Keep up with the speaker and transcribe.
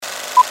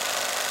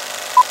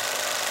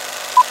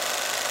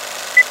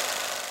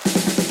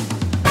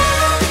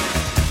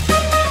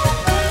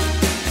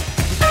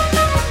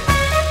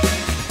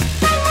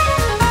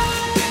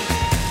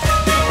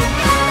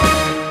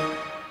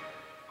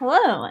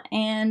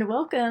and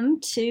welcome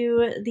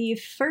to the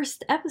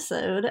first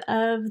episode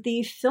of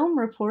the Film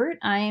Report.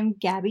 I am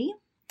Gabby.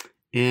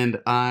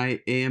 And I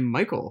am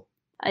Michael.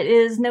 It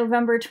is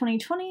November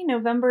 2020.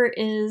 November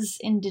is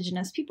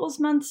Indigenous Peoples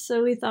Month,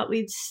 so we thought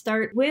we'd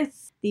start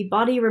with The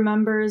Body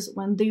Remembers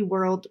When the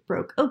World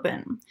Broke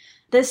Open.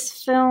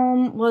 This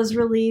film was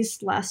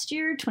released last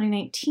year,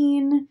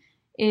 2019.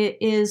 It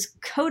is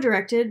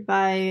co-directed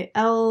by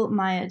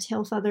Elle-Maija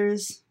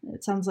Tailfeathers.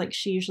 It sounds like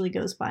she usually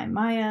goes by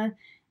Maya.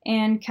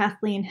 And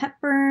Kathleen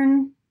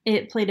Hepburn.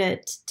 It played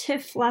at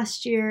TIFF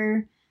last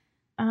year.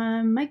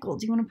 Michael,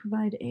 do you want to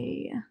provide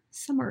a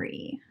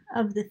summary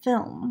of the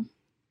film?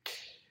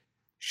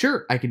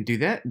 Sure, I can do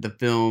that. The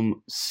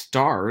film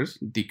stars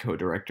the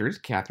co-directors,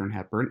 Katherine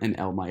Hepburn and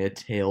Elle-Maija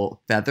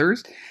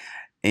Tailfeathers,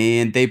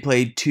 and they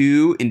played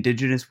two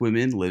Indigenous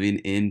women living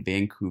in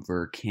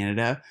Vancouver,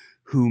 Canada,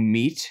 who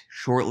meet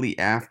shortly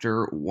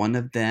after one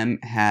of them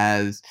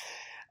has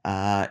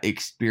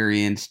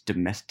experienced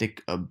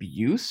domestic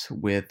abuse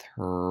with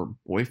her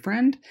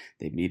boyfriend.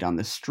 They meet on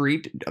the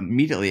street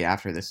immediately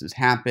after this has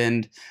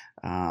happened.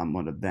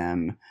 One of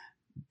them,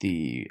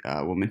 the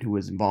woman who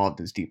was involved,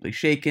 is deeply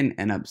shaken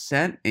and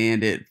upset,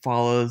 and it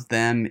follows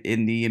them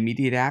in the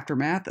immediate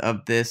aftermath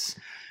of this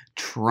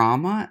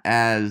trauma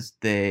as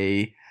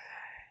they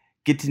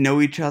get to know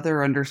each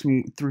other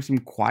through some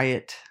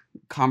quiet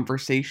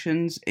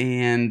conversations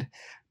and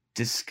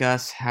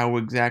discuss how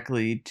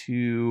exactly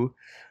to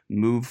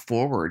move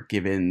forward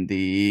given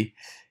the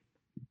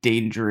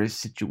dangerous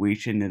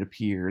situation it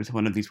appears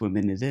one of these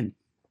women is in.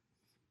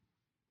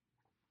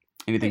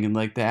 Anything you'd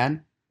like to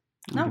add?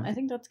 No, I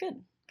think that's good.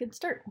 Good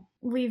start.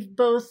 We've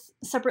both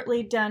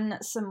separately done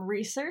some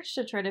research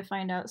to try to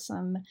find out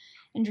some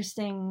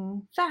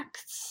interesting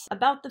facts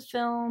about the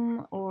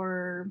film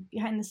or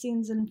behind the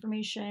scenes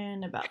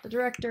information about the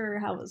director or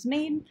how it was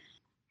made.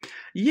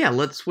 Yeah,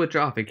 let's switch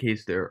off in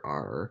case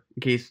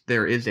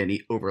there is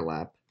any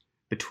overlap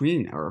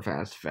between our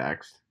fast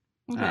facts.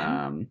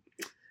 Okay.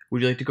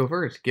 Would you like to go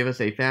first? Give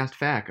us a fast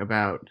fact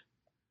about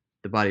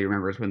The Body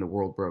Remembers When the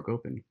World Broke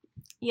Open.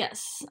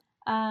 Yes.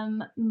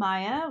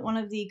 Maya, one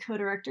of the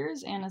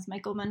co-directors, and as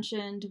Michael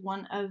mentioned,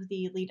 one of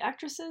the lead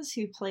actresses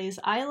who plays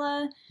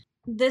Isla.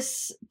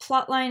 This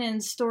plotline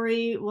and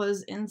story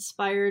was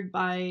inspired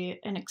by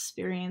an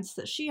experience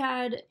that she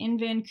had in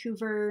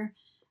Vancouver.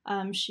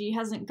 She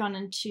hasn't gone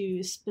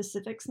into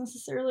specifics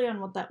necessarily on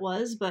what that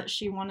was, but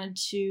she wanted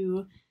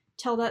to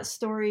tell that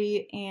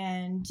story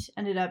and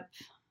ended up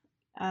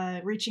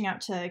reaching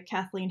out to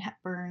Kathleen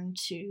Hepburn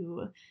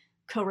to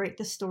co-write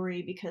the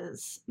story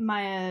because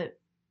Maya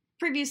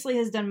previously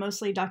has done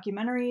mostly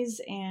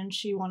documentaries and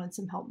she wanted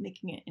some help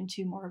making it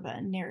into more of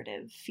a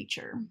narrative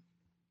feature.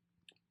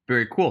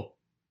 Very cool.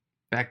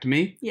 Back to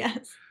me?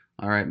 Yes.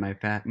 All right, my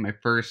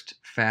first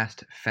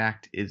fast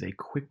fact is a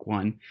quick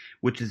one,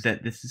 which is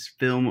that this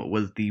film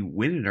was the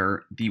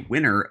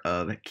winner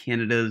of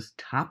Canada's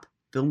top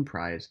film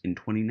prize in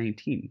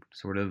 2019,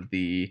 sort of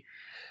the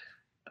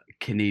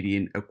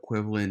Canadian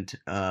equivalent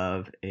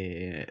of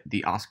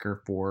the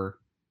Oscar for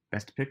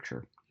Best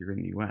Picture here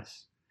in the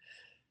U.S.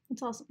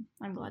 That's awesome.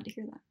 I'm glad to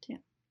hear that, too.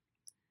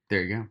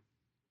 There you go.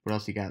 What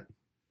else you got?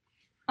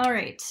 All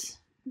right.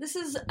 This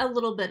is a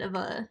little bit of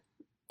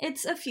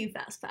it's a few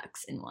fast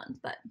facts in one,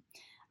 but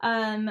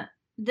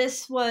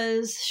this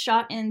was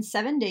shot in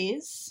 7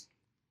 days.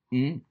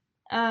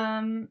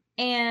 Mm-hmm.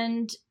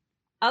 And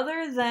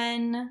other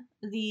than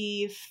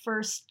the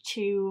first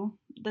two,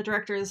 the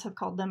directors have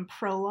called them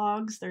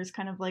prologues. There's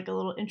kind of like a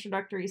little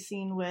introductory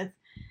scene with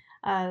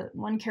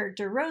one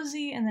character,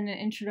 Rosie, and then an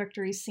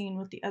introductory scene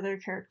with the other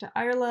character,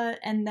 Isla.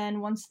 And then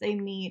once they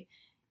meet,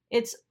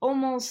 it's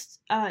almost,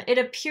 it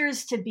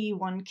appears to be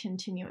one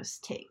continuous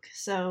take.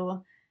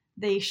 So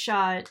they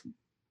shot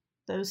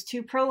those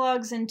two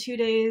prologues in 2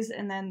 days,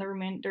 and then the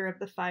remainder of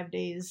the 5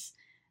 days,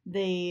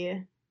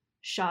 they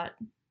shot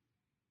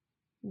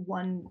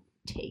one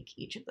take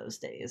each of those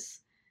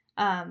days.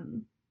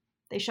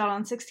 They shot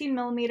on 16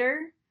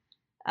 millimeter,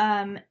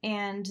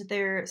 and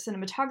their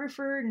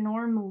cinematographer,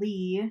 Norm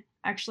Lee,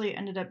 actually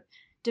ended up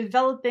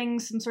developing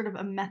some sort of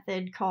a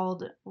method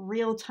called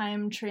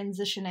real-time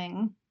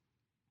transitioning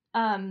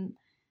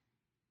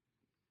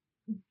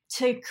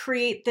to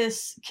create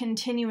this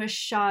continuous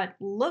shot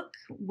look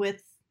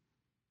with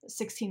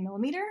 16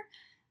 millimeter,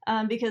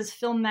 because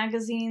film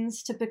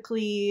magazines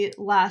typically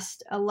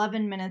last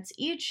 11 minutes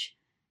each.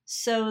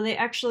 So they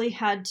actually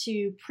had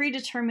to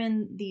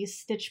predetermine these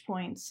stitch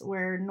points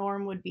where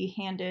Norm would be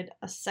handed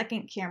a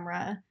second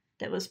camera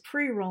that was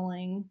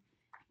pre-rolling,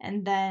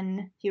 and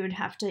then he would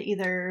have to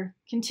either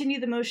continue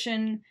the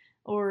motion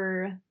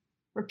or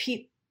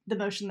repeat the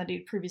motion that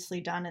he'd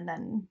previously done and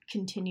then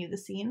continue the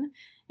scene.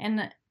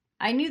 And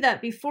I knew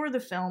that before the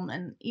film,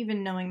 and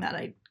even knowing that,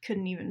 I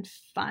couldn't even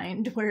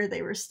find where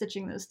they were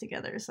stitching those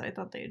together, so I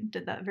thought they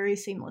did that very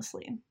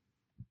seamlessly.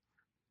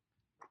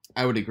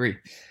 I would agree.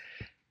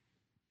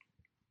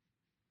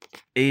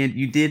 And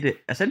you did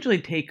essentially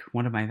take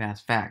one of my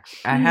fast facts.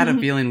 I had a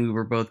feeling we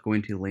were both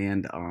going to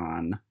land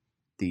on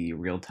the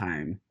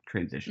real-time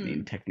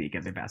transitioning technique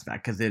as a fast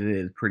fact because it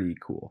is pretty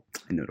cool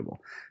and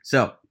notable.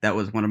 So that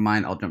was one of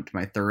mine. I'll jump to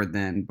my third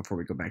then before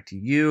we go back to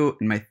you.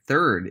 And my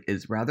third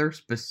is rather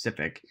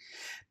specific.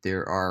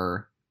 There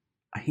are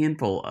a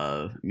handful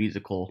of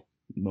musical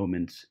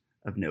moments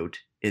of note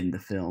in the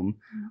film.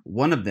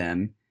 One of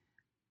them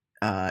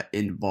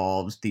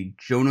involves the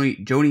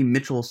Joni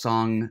Mitchell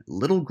song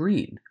Little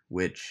Green,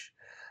 which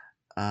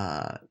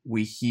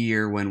we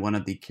hear when one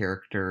of the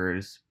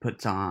characters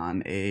puts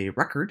on a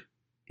record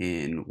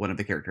in one of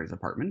the characters'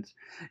 apartments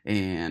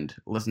and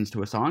listens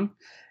to a song.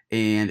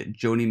 And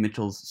Joni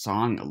Mitchell's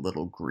song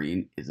Little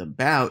Green is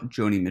about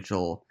Joni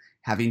Mitchell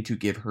having to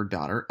give her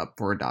daughter up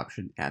for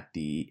adoption at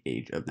the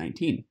age of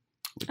 19,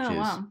 which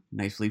is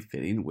nicely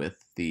fitting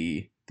with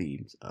the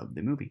themes of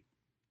the movie.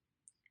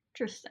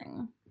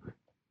 Interesting.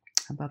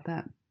 How about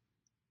that?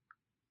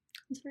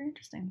 That's very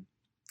interesting.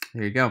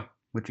 There you go.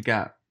 What you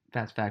got,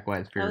 fast fact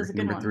wise, for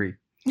number 3?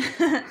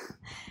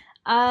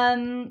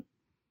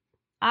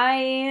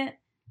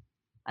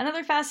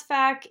 Another fast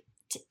fact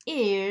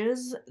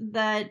is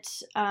that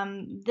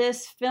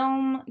this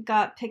film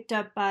got picked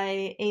up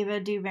by Ava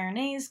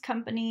DuVernay's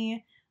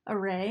company,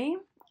 Array,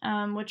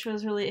 which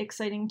was really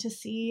exciting to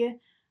see.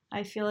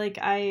 I feel like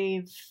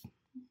I've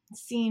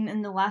seen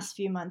in the last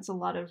few months a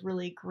lot of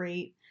really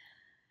great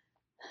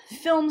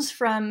films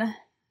from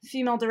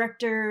female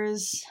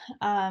directors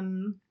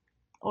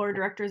or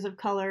directors of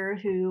color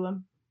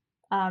who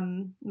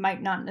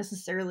might not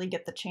necessarily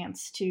get the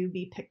chance to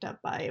be picked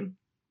up by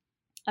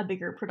a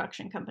bigger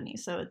production company.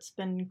 So it's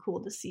been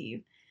cool to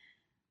see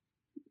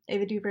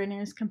Ava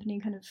DuVernay's company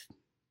kind of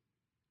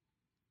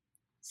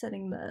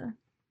setting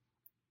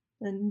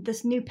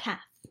this new path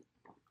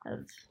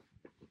of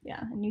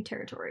a new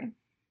territory.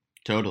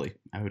 Totally,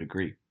 I would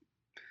agree.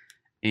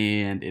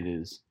 And it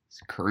is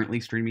currently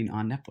streaming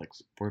on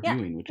Netflix for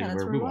viewing, which is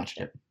where we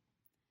watched it.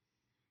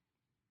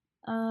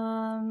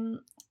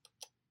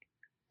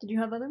 Did you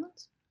have other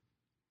ones?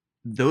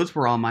 Those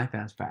were all my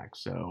fast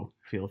facts, so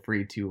feel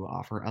free to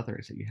offer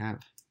others that you have.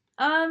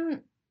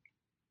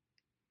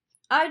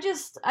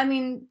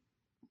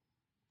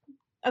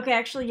 Okay,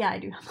 actually, I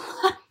do have a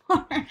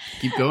lot more.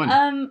 Keep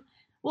going.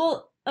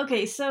 Well,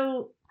 okay,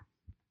 so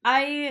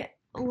I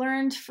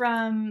learned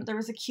there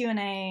was a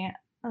Q&A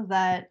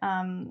that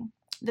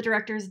the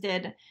directors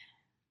did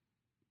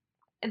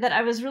that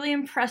I was really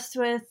impressed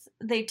with.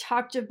 They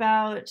talked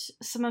about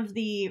some of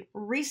the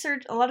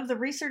research, a lot of the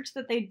research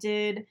that they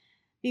did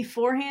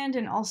beforehand,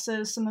 and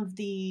also some of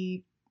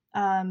the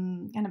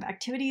kind of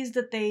activities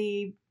that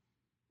they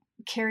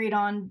carried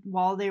on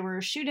while they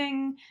were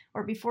shooting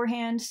or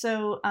beforehand.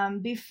 So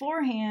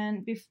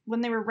beforehand,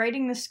 when they were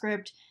writing the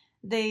script,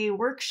 they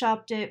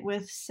workshopped it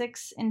with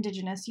 6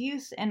 Indigenous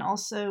youth and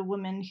also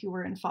women who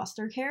were in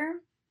foster care,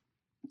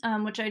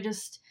 which I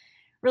just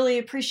really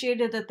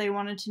appreciated that they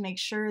wanted to make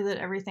sure that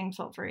everything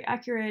felt very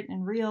accurate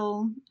and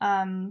real.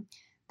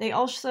 They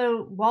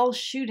also, while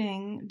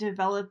shooting,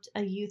 developed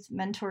a youth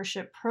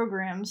mentorship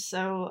program.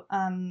 So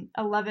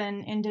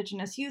 11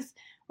 Indigenous youth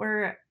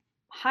were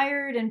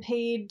hired and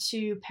paid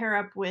to pair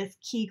up with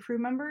key crew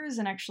members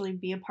and actually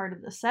be a part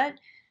of the set,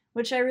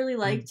 which I really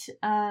liked.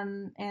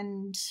 And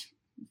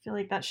I feel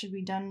like that should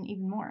be done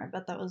even more. I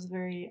bet that was a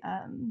very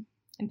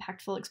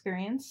impactful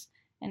experience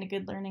and a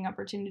good learning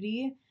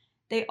opportunity.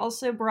 They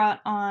also brought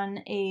on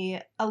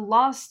a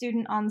law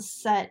student on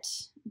set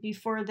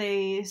before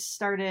they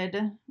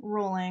started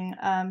rolling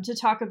to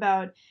talk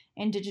about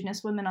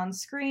Indigenous women on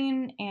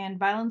screen and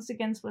violence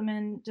against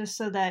women, just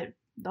so that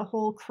the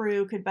whole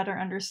crew could better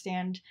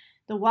understand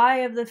the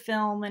why of the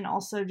film and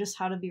also just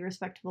how to be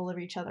respectful of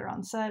each other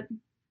on set.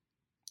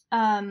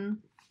 And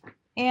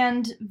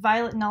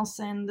Violet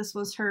Nelson, this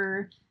was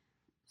her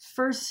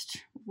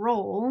first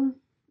role.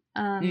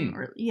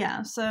 Or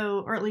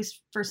at least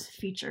first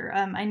feature.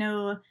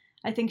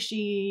 I think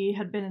she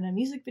had been in a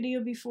music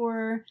video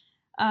before.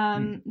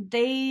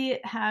 They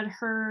had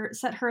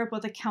set her up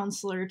with a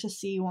counselor to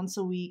see once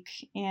a week,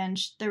 and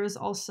there was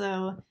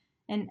also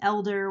an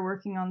elder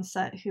working on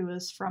set who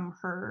was from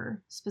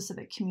her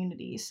specific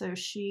community. So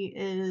she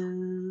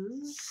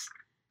is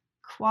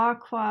Kwa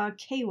Kwak,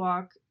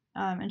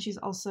 and she's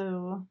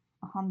also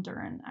a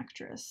Honduran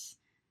actress.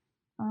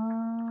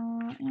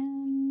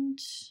 And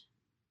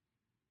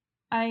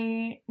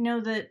I know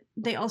that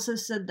they also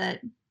said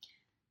that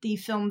the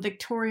film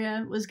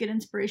Victoria was good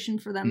inspiration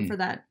for them for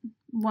that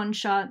one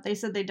shot. They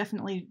said they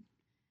definitely,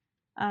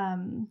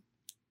 they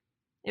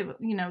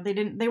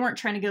weren't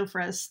trying to go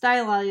for as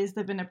stylized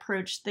of an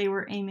approach. They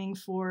were aiming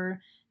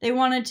they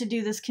wanted to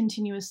do this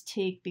continuous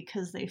take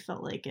because they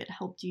felt like it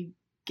helped you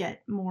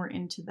get more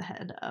into the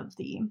head of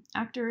the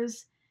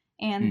actors.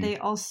 And they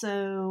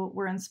also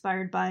were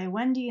inspired by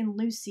Wendy and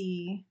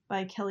Lucy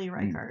by Kelly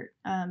Reichardt.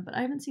 But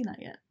I haven't seen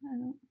that yet.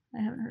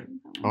 I haven't heard of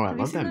that one. Oh, I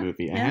love that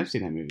movie. Yeah. I have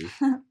seen that movie.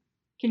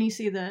 Can you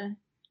see the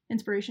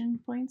inspiration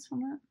points from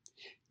that?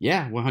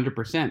 Yeah,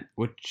 100%.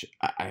 Which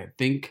I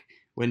think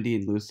Wendy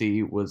and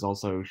Lucy was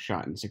also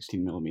shot in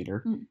 16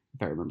 millimeter,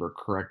 if I remember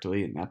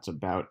correctly. And that's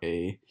about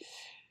a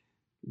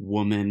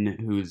woman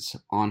who's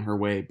on her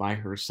way by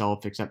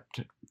herself,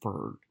 except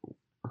for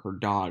her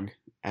dog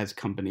as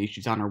company.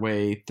 She's on her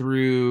way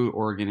through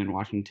Oregon and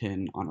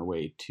Washington on her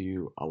way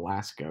to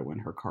Alaska when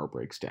her car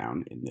breaks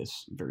down in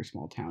this very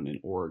small town in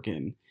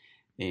Oregon,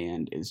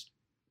 and is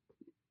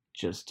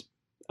just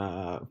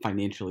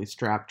financially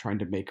strapped, trying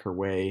to make her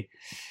way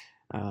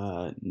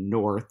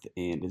north,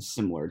 and is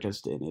similar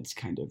just in its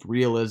kind of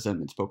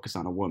realism. It's focused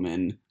on a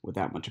woman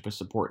without much of a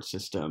support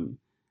system,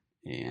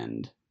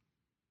 and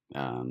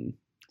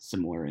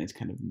similar in its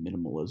kind of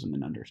minimalism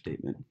and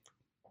understatement.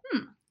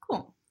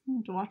 Cool. I'll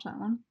have to watch that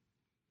one.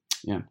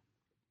 Yeah.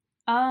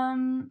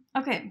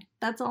 Okay,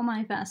 that's all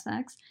my fast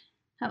facts.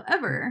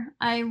 However,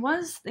 I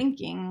was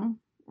thinking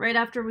right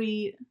after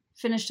we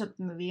finished up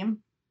the movie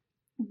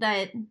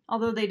that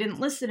although they didn't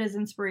list it as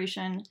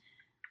inspiration,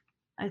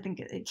 I think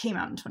it came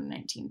out in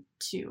 2019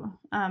 too.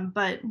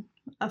 But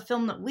a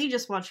film that we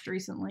just watched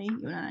recently,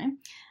 you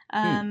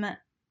and I,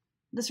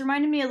 this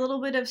reminded me a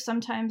little bit of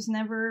Sometimes,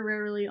 Never,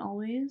 Rarely,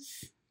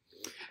 Always.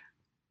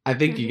 I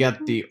think you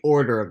got the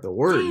order of the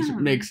words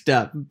mixed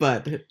up,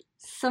 but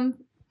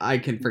I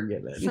can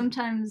forgive it.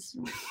 Sometimes.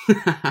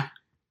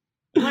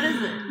 What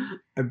is it?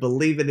 I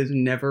believe it is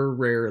Never,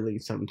 Rarely,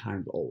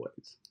 Sometimes,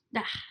 Always.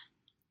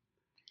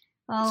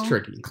 Well, it's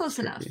tricky. Close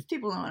enough.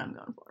 People know what I'm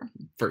going for.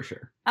 For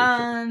sure.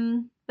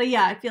 But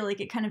yeah, I feel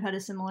like it kind of had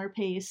a similar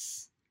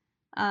pace,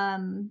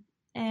 and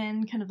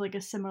kind of like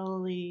a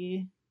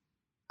similarly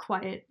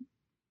quiet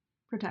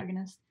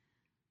protagonist,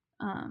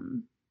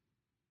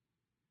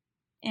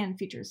 and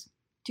features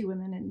two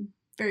women and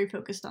very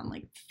focused on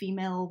like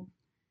female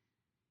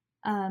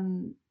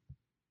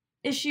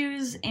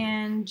issues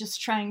and just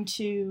trying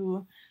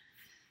to,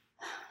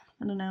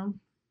 I don't know,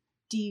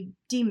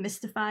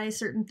 demystify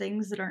certain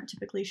things that aren't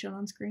typically shown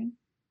on screen.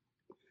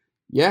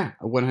 Yeah,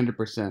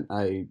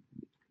 100%.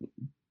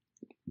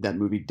 That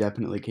movie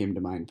definitely came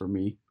to mind for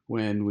me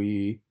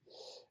when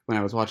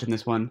I was watching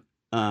this one.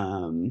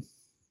 Yeah,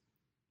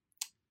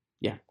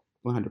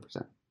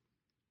 100%.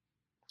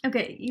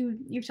 Okay,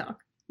 you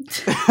talk.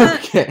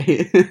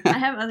 Okay. I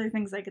have other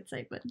things I could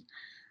say, but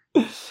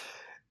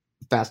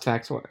fast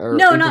facts or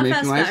no, not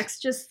fast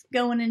facts. Just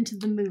going into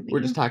the movie. We're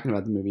just talking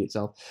about the movie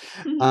itself.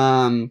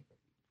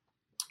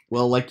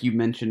 Well, like you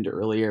mentioned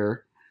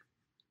earlier,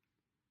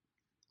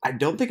 I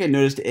don't think I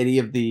noticed any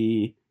of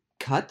the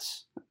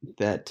cuts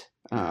that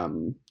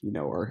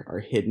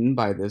are hidden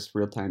by this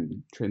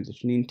real-time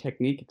transitioning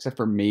technique, except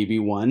for maybe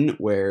one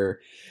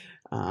where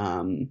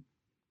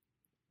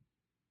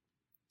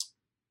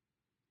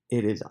it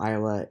is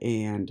Isla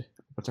and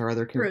what's our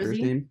other character's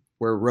name?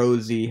 Where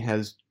Rosie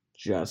has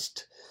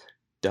just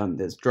done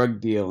this drug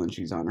deal and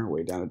she's on her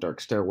way down a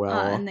dark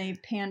stairwell. And they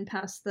pan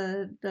past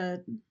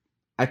the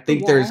I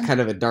think there's kind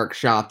of a dark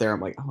shot there.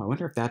 I'm like, oh, I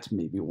wonder if that's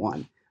maybe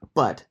one.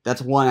 But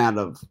that's one out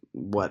of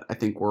what I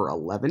think were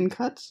 11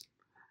 cuts.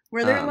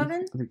 Were there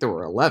 11? I think there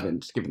were 11,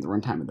 just given the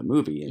runtime of the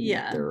movie.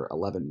 And there are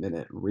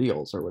 11-minute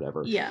reels or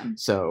whatever. Yeah.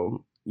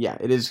 So, yeah,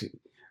 it is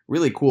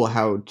really cool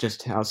how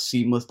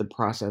seamless the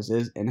process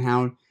is and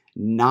how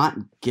not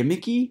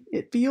gimmicky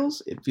it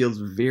feels. It feels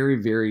very,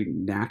 very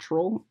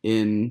natural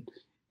in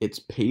its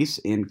pace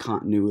and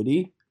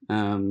continuity.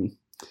 I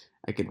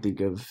could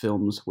think of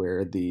films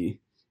where the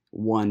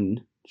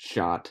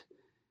one-shot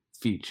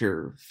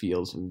feature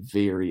feels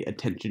very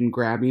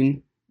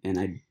attention-grabbing, and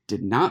I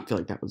did not feel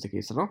like that was the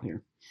case at all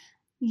here.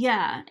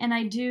 Yeah, and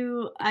I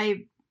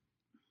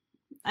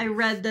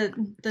read that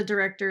the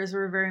directors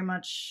were very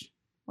much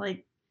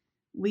like,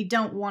 we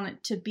don't want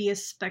it to be a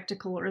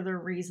spectacle or the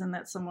reason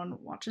that someone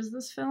watches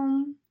this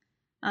film,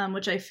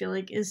 which I feel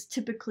like is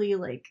typically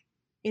like,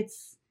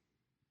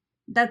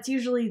 that's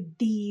usually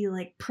the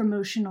like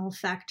promotional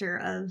factor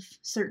of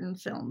certain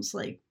films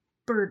like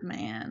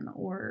Birdman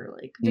or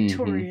like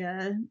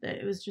Victoria. That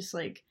it was just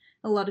like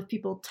a lot of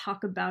people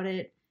talk about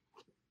it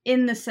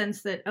in the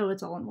sense that, oh,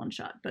 it's all in one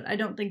shot. But I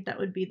don't think that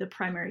would be the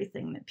primary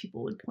thing that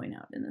people would point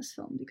out in this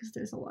film, because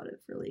there's a lot of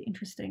really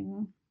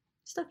interesting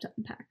stuff to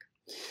unpack.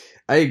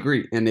 I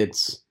agree. And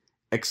it's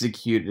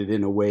executed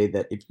in a way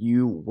that if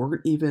you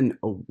weren't even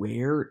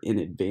aware in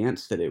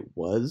advance that it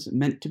was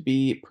meant to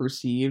be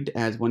perceived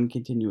as one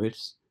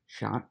continuous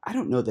shot, I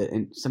don't know that,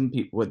 and some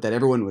people that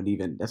everyone would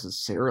even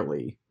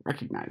necessarily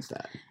recognize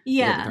that.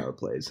 Yeah. How it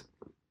plays.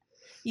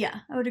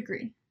 Yeah, I would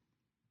agree.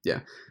 Yeah.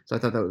 So I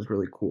thought that was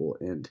really cool,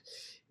 and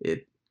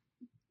it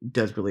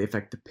does really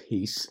affect the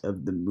pace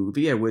of the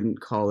movie. I wouldn't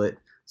call it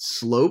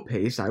slow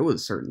pace. I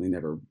was certainly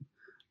never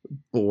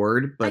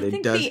bored, but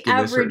it does give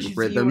a certain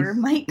rhythm. I think the average viewer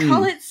might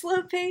call it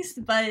slow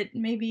paced, but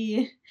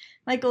maybe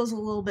Michael's a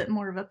little bit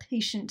more of a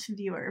patient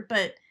viewer.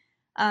 But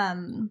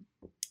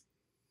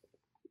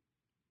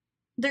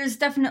there's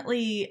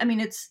definitely, I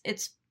mean,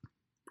 it's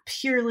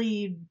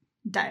purely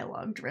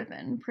dialogue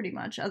driven, pretty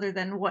much, other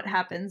than what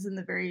happens in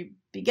the very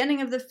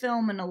beginning of the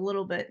film and a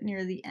little bit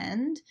near the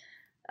end.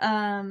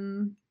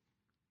 And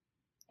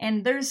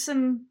there's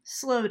some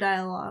slow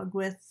dialogue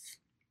with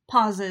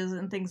pauses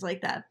and things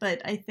like that,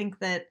 but I think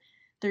that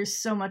there's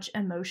so much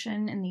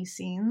emotion in these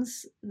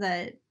scenes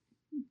that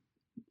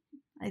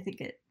I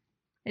think it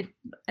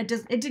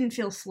didn't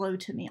feel slow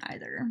to me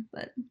either.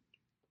 But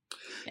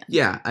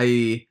Yeah,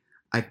 I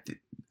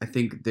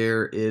think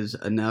there is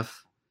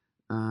enough.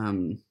 I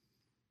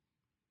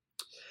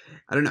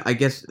don't know. I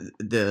guess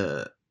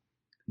the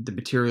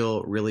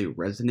material really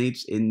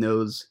resonates in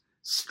those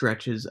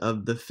stretches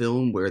of the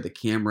film where the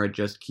camera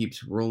just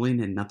keeps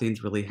rolling and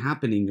nothing's really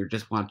happening. You're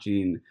just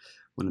watching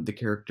one of the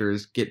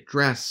characters get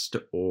dressed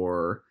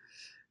or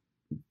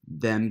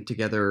them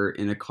together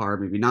in a car,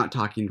 maybe not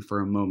talking for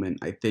a moment.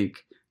 I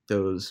think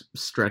those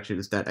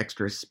stretches, that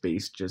extra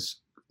space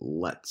just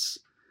lets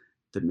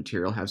the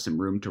material have some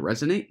room to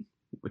resonate,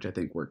 which I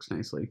think works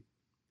nicely.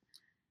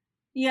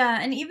 Yeah,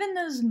 and even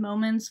those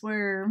moments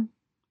where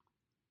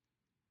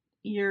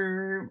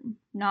you're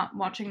not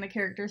watching the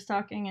characters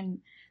talking, and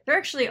there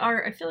actually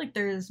are, I feel like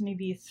there's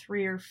maybe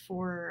 3 or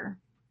 4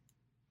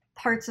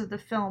 parts of the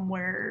film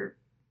where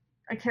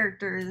a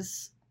character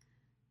is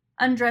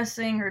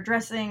undressing or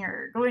dressing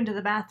or going to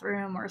the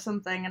bathroom or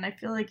something, and I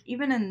feel like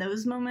even in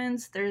those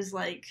moments there's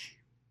like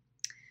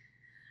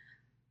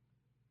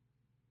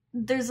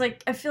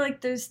I feel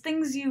like there's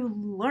things you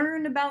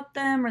learn about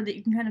them or that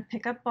you can kind of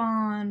pick up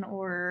on,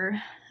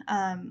 or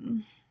I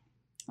don't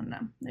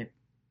know.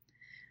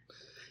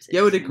 Yeah,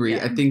 I would agree.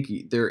 Yeah. I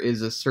think there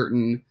is a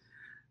certain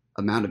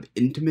amount of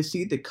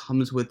intimacy that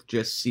comes with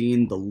just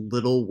seeing the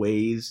little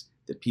ways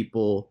that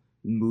people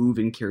move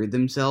and carry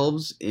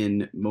themselves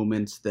in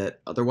moments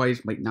that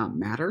otherwise might not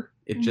matter.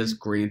 It just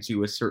grants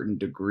you a certain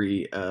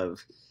degree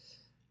of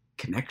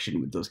connection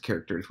with those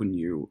characters when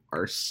you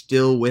are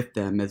still with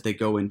them as they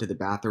go into the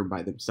bathroom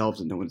by themselves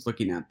and no one's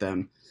looking at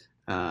them,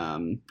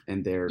 and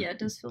they're it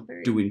does feel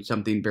doing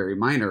something very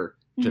minor.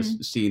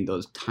 Just seeing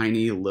those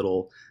tiny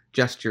little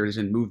gestures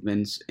and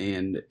movements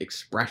and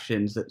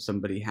expressions that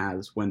somebody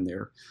has when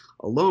they're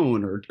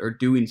alone or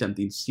doing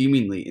something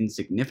seemingly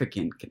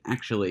insignificant can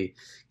actually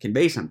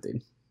convey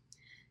something.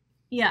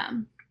 Yeah.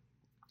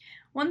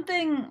 One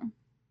thing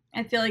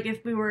I feel like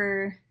if we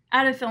were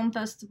at a film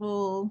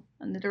festival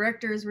and the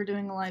directors were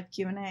doing a live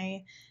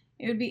Q&A,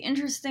 it would be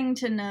interesting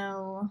to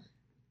know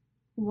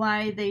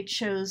why they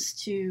chose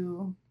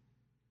to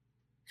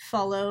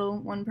follow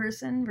one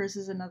person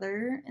versus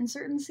another in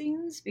certain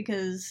scenes,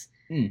 because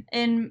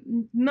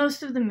in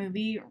most of the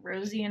movie,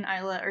 Rosie and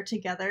Isla are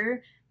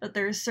together, but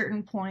there's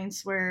certain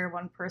points where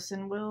one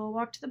person will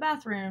walk to the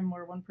bathroom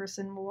or one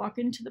person will walk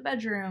into the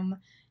bedroom,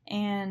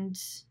 and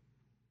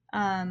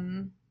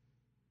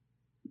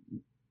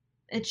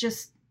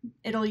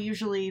it'll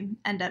usually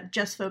end up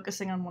just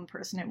focusing on one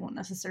person. It won't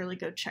necessarily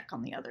go check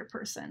on the other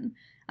person,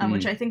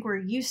 which I think we're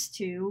used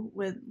to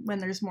with when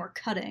there's more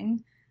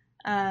cutting.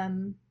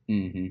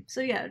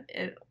 So yeah,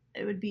 it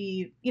would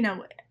be,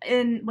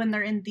 when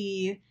they're in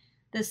the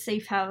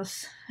safe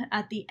house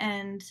at the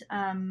end,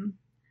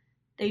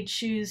 they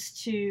choose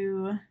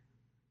to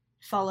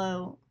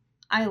follow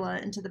Isla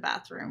into the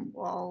bathroom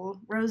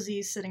while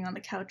Rosie's sitting on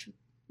the couch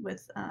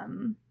with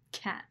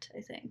Kat,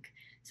 I think.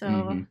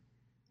 So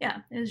yeah,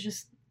 it was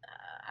just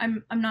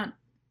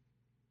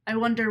I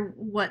wonder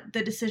what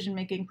the decision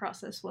making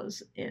process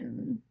was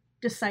in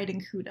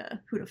deciding who to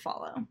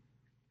follow.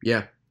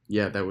 Yeah,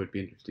 that would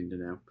be interesting to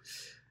know.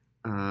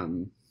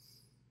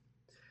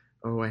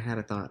 I had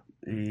a thought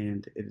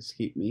and it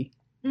escaped me.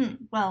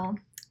 Well,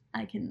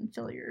 I can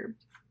fill your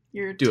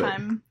Do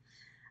time.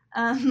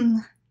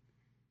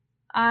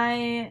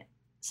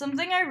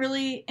 Something I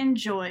really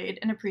enjoyed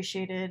and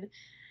appreciated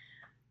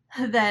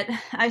that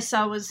I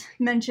saw was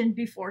mentioned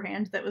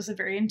beforehand that was a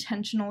very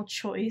intentional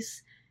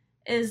choice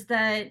is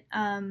that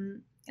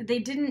they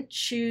didn't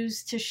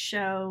choose to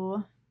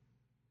show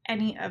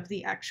any of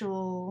the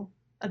actual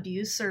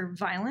abuse or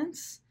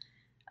violence.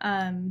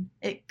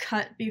 It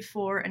cut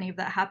before any of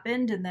that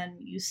happened, and then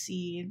you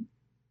see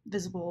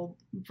visible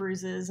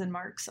bruises and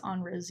marks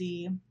on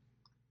Rosie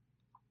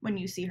when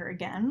you see her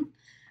again.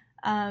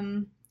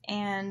 And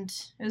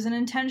it was an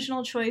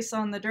intentional choice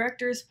on the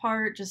director's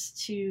part,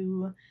 just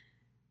to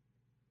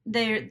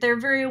they're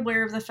very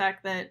aware of the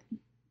fact that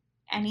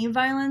any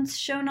violence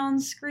shown on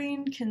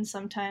screen can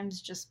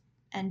sometimes just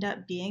end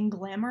up being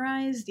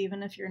glamorized,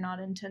 even if you're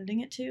not intending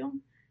it to.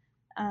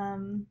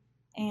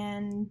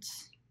 And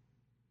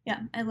yeah,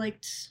 I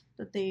liked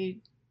that they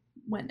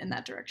went in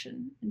that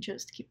direction and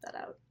chose to keep that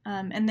out.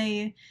 And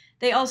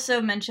they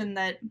also mentioned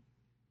that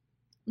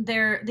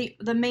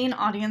the main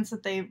audience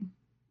that they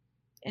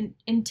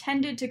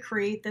intended to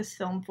create this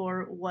film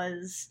for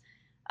was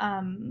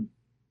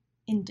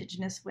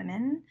Indigenous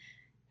women,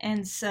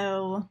 and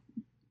so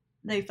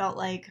they felt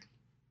like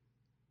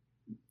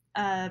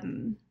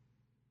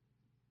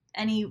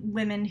any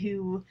women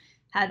who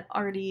had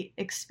already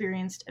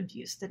experienced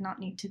abuse did not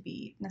need to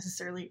be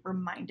necessarily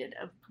reminded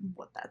of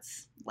what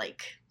that's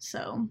like.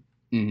 So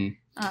it's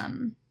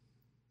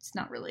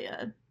not really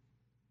it's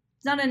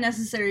not a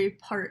necessary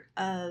part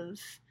of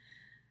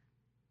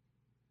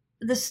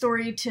the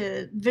story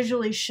to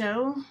visually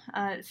show.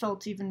 It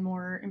felt even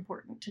more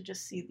important to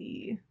just see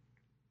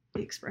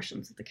the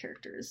expressions of the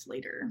characters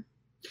later.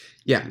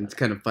 Yeah, and it's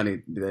kind of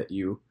funny that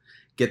you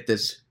get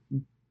this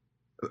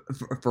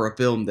for a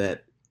film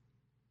that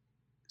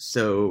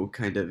so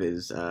kind of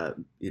is,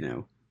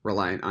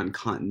 reliant on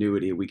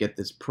continuity. We get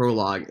this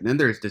prologue, and then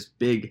there's this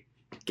big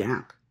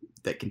gap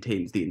that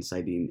contains the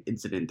inciting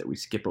incident that we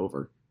skip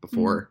over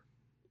before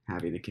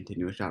having a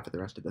continuous shot for the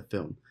rest of the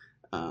film.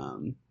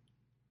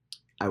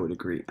 I would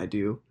agree. I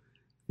do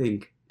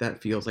think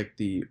that feels like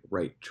the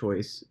right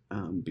choice,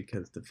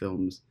 because the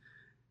film's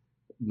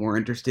more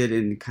interested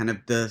in kind of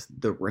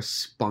the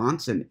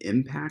response and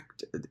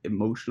impact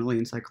emotionally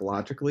and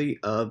psychologically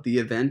of the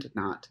event,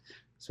 not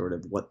sort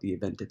of what the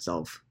event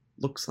itself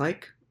looks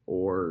like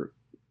or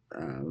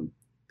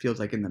feels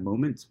like in the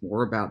moment. It's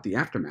more about the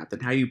aftermath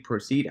and how you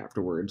proceed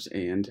afterwards,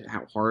 and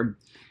how hard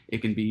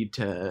it can be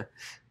to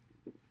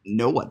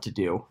know what to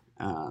do,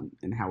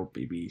 and how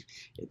maybe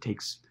it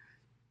takes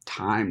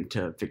time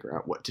to figure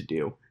out what to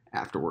do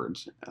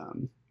afterwards.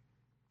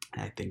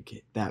 I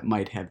think that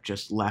might have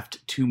just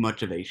left too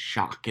much of a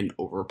shock and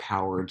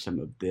overpowered some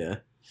of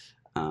the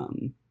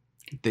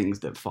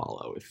things that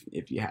follow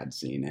if you had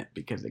seen it,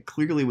 because it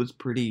clearly was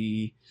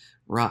pretty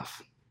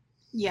rough.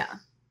 Yeah.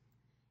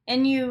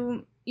 And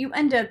you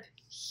end up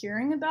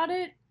hearing about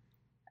it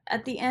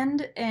at the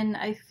end, and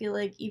I feel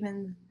like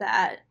even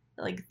that,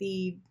 like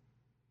the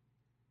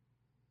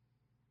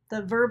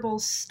verbal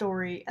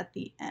story at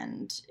the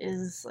end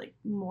is like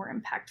more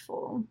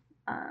impactful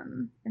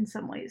in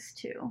some ways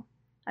too.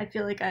 I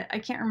feel like I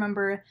can't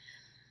remember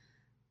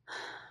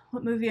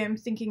what movie I'm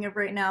thinking of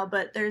right now,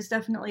 but there's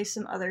definitely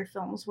some other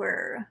films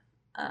where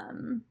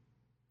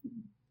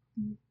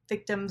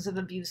victims of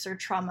abuse or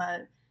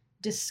trauma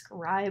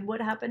describe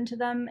what happened to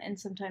them, and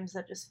sometimes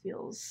that just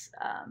feels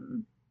I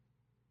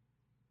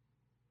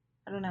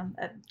don't know,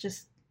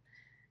 just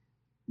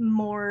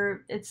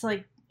more, it's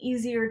like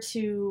easier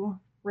to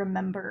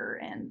remember,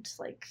 and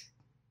like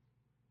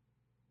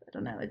I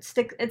don't know, it's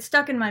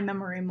stuck in my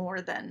memory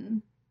more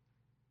than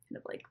kind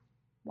of like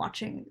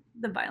watching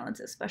the violence,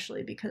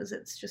 especially because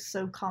it's just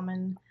so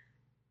common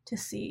to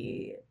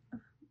see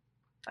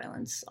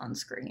violence on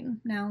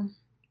screen now.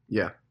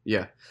 Yeah.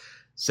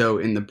 So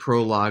in the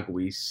prologue,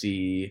 we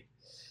see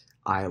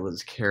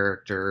Isla's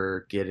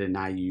character get an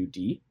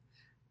IUD.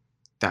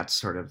 That's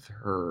sort of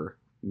her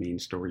main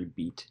story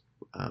beat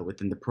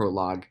within the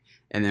prologue.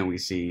 And then we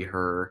see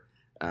her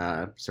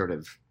sort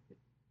of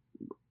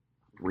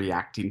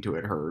reacting to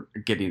it, her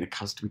getting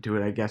accustomed to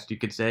it, I guess you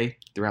could say,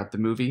 throughout the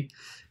movie.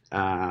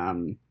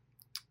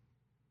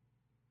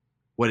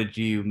 What did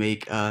you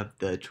make of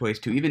the choice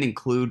to even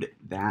include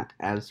that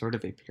as sort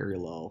of a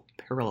parallel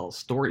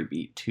story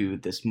beat to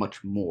this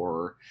much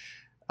more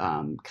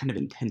kind of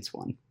intense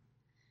one?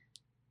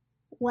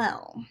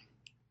 Well,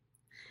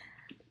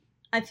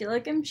 I feel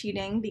like I'm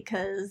cheating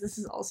because this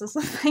is also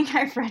something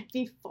I've read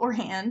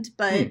beforehand,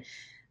 but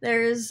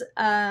there's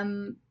I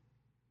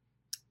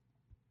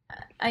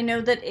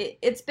know that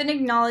it's been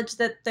acknowledged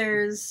that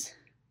there's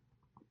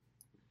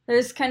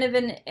kind of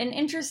an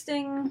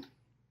interesting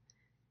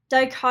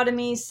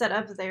dichotomy set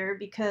up there,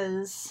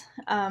 because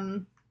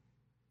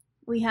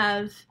we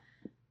have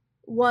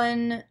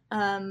one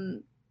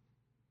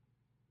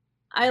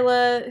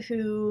Isla,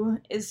 who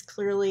is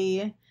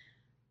clearly,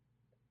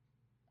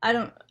 I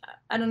don't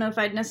know if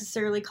I'd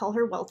necessarily call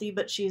her wealthy,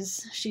 but she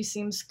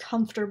seems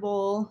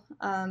comfortable.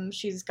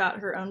 She's got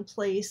her own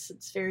place.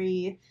 It's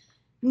very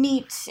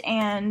neat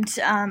and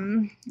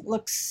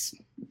looks,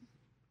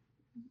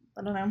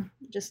 I don't know,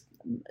 just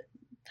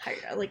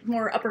higher, like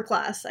more upper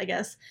class, I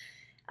guess.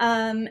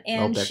 And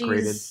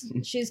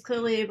she's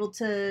clearly able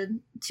to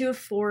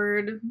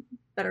afford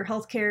better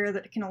healthcare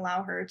that can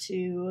allow her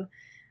to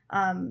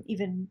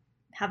even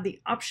have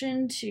the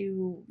option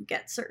to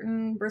get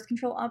certain birth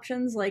control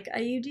options like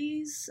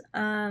IUDs.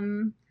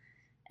 And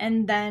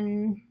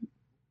then,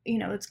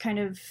 it's kind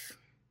of,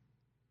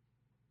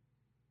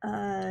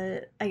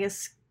 I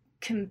guess,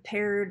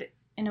 compared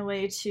in a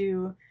way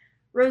to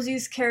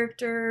Rosie's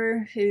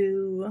character,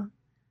 who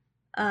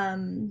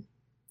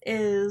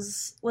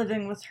is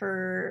living with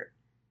her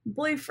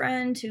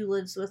boyfriend, who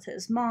lives with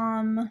his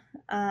mom.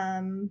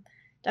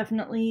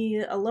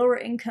 Definitely a lower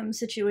income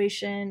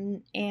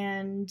situation,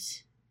 and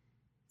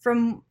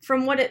from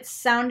what it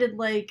sounded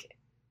like,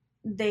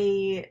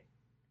 the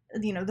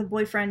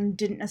boyfriend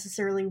didn't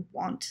necessarily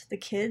want the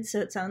kid, so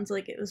it sounds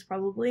like it was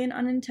probably an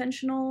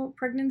unintentional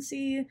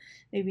pregnancy,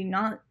 maybe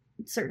not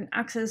certain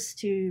access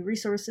to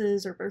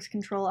resources or birth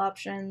control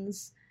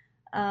options.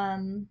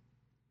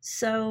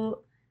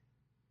 So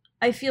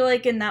I feel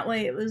like in that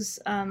way it was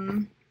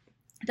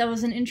that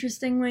was an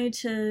interesting way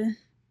to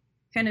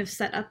kind of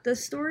set up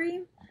this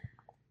story.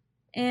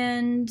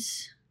 And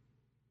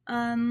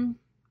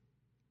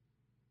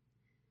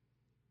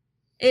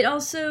it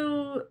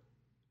also,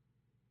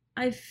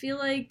 I feel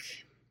like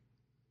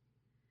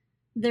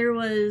there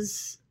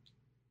was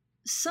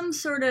some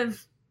sort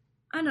of,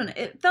 I don't know,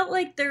 it felt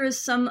like there was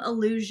some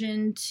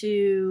allusion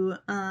to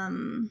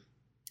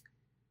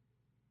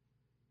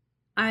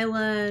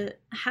Isla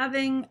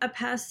having a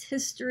past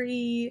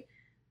history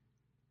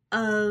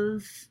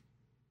of,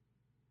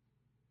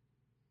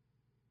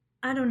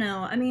 I don't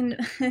know, I mean,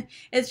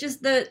 it's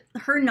just that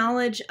her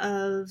knowledge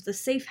of the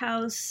safe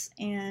house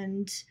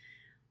and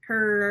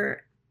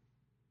her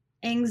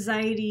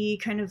anxiety,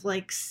 kind of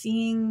like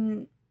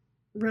seeing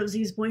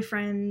Rosie's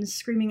boyfriend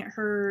screaming at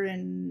her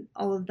and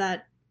all of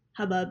that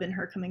hubbub, and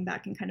her coming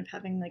back and kind of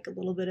having like a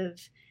little bit of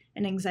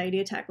an anxiety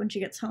attack when she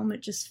gets home.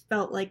 It just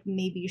felt like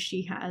maybe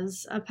she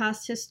has a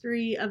past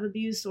history of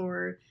abuse,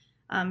 or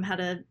had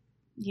a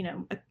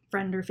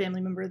friend or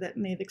family member that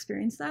may have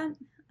experienced that.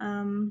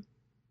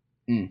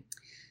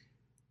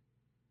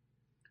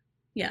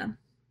 Yeah,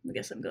 I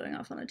guess I'm going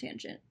off on a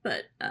tangent,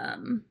 but I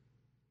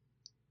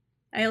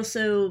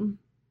also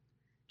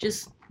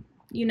just,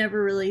 you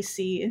never really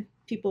see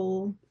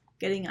people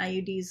getting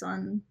IUDs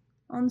on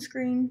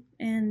screen,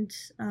 and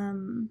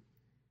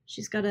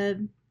she's got a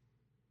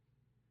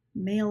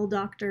male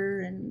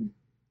doctor, and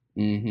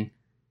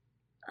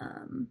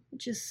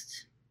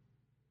just,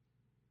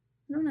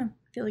 I don't know,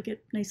 I feel like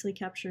it nicely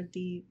captured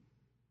the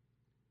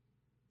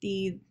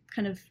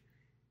kind of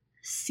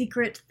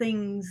secret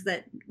things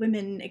that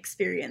women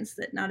experience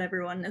that not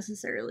everyone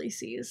necessarily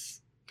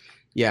sees.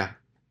 Yeah,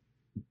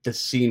 the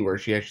scene where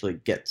she actually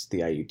gets the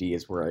IUD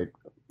is where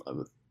I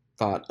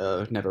thought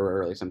of Never,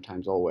 Rarely,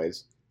 Sometimes,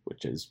 Always,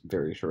 which is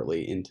very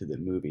shortly into the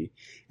movie,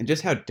 and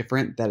just how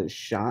different that is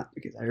shot.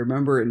 Because I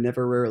remember in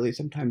Never, Rarely,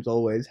 Sometimes,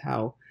 Always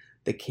how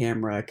the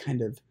camera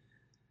kind of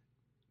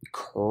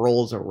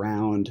curls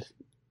around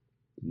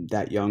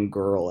that young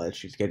girl as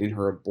she's getting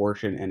her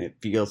abortion, and it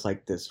feels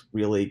like this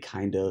really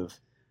kind of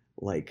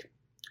like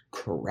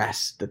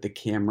caress that the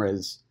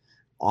camera's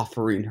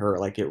offering her.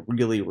 Like, it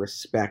really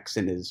respects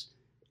and is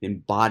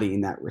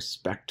embodying that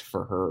respect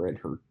for her and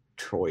her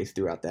choice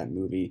throughout that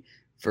movie,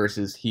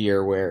 versus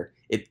here where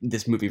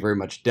this movie very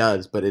much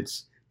does, but it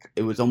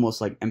was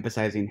almost like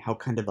emphasizing how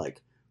kind of like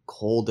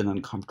cold and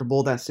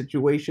uncomfortable that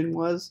situation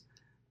was.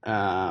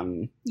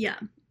 Yeah.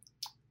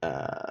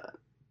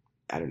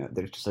 I don't know.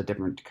 There's just a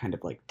different kind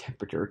of like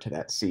temperature to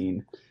that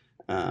scene.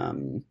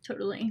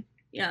 Totally.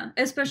 Yeah.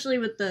 Especially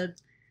with the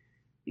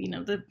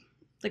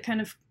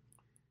kind of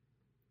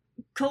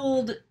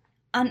cold,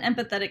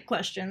 unempathetic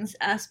questions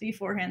asked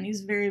beforehand.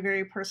 These very,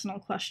 very personal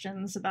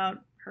questions about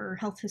her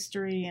health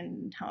history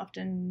and how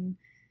often,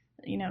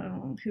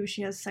 who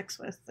she has sex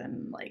with,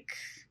 and like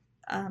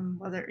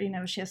whether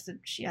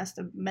she has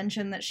to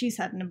mention that she's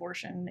had an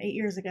abortion 8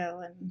 years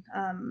ago, and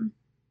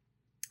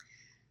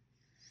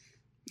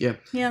yeah.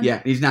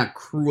 He's not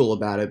cruel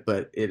about it,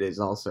 but it is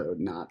also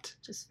not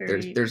just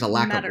very there's a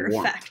lack matter of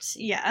warmth. Fact.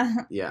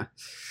 Yeah.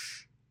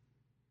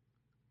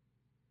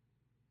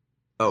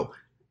 Oh,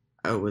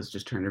 I was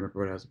just trying to remember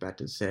what I was about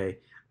to say.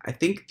 I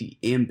think the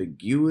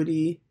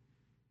ambiguity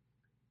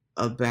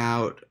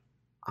about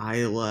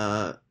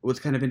Isla was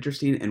kind of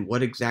interesting, and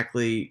what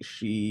exactly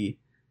she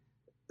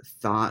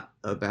thought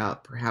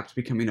about perhaps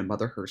becoming a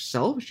mother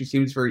herself. She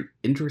seems very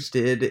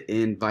interested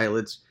in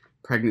Violet's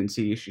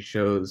pregnancy. She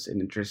shows an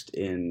interest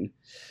in,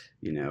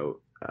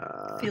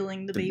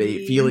 feeling the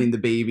baby. Feeling the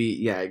baby.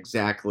 Yeah,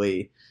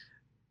 exactly.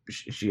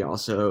 She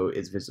also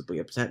is visibly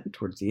upset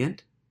towards the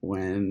end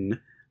when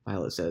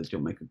Violet says,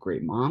 "You'll make a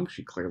great mom."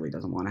 She clearly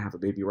doesn't want to have a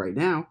baby right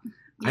now.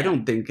 Yeah. I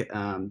don't think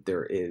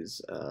there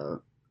is a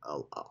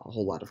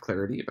whole lot of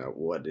clarity about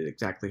what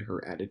exactly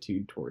her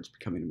attitude towards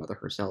becoming a mother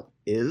herself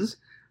is,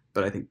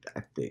 but I think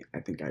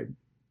I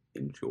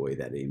enjoy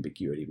that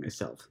ambiguity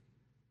myself.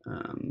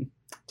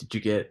 Did you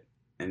get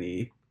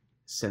any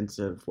sense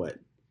of what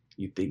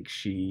you think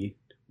she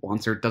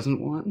wants or doesn't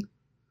want?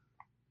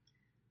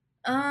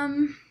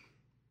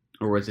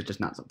 Or was it just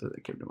not something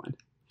that came to mind?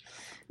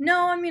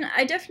 No, I mean,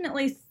 I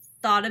definitely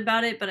thought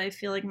about it, but I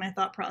feel like my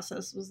thought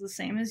process was the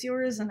same as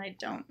yours, and I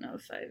don't know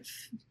if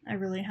I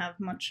really have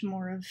much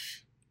more of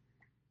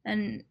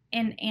an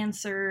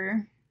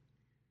answer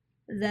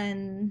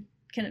than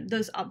kind of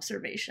those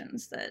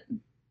observations that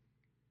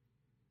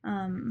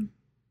I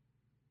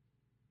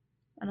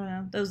don't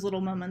know, those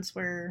little moments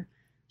where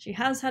she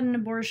has had an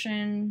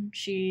abortion,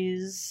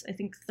 she's I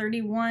think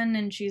 31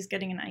 and she's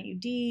getting an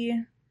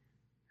IUD,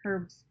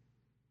 her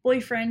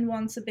boyfriend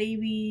wants a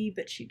baby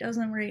but she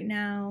doesn't right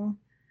now,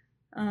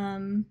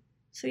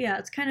 so yeah,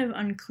 it's kind of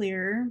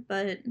unclear,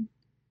 but I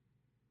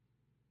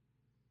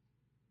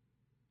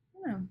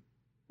don't know.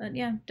 But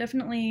yeah,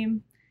 definitely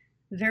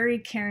very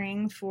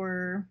caring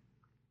for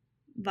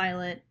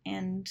Violet,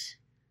 and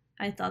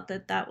I thought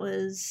that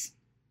was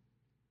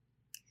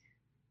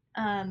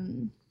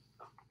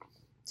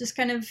just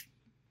kind of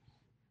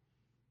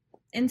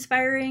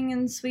inspiring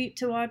and sweet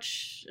to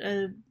watch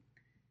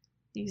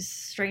these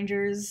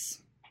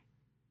strangers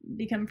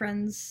become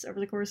friends over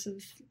the course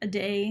of a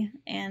day.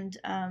 And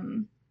I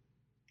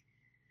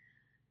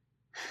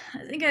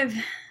think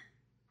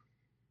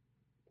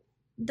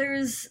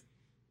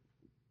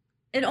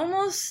it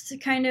almost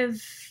kind of,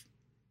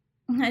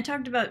 I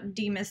talked about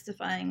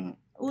demystifying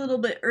a little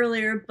bit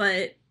earlier,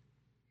 but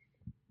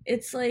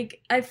it's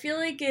like, I feel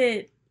like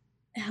it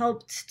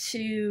helped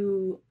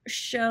to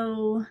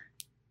show,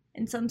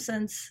 in some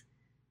sense,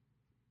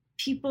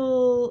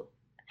 people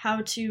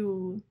how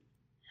to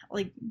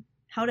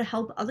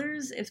help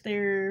others if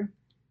they're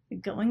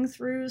going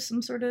through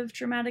some sort of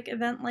traumatic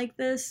event like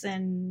this,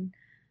 and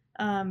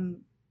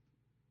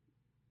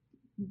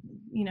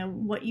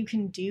what you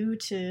can do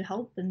to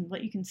help and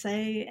what you can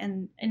say,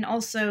 and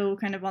also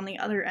kind of on the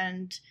other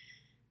end,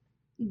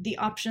 the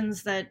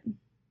options that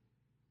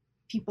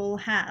people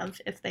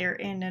have if they are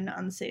in an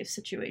unsafe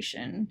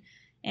situation.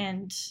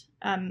 And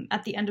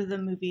at the end of the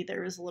movie,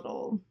 there was a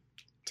little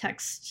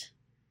text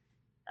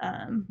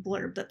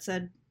blurb that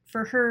said,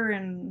 "For her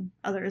and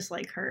others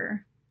like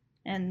her."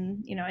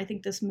 And, I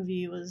think this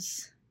movie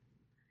was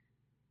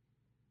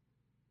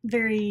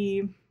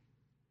very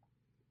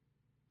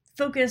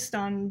focused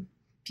on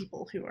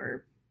people who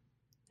are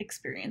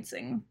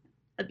experiencing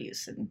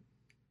abuse and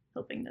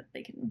hoping that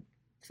they can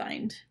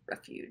find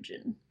refuge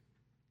and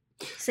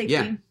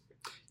safety.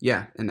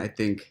 Yeah, and I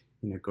think,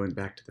 going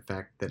back to the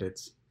fact that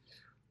it's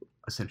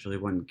essentially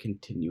one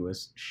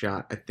continuous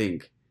shot, I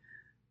think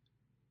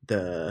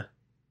the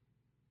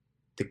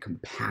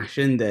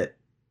compassion that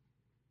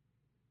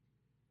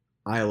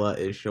Isla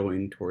is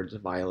showing towards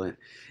Violet,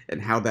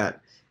 and how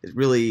that is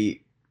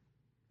really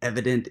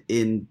evident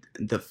in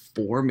the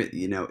form,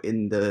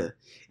 in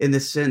the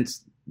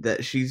sense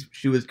that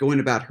she was going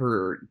about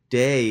her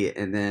day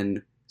and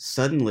then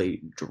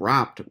suddenly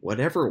dropped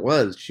whatever it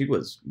was she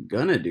was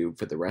gonna do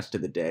for the rest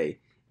of the day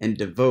and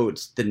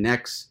devotes the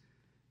next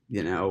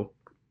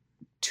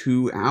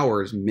 2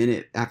 hours,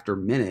 minute after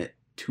minute,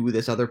 to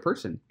this other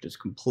person. Just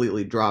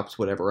completely drops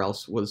whatever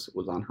else was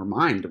on her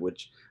mind,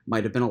 which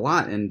might have been a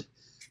lot, and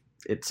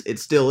it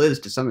still is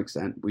to some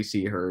extent. We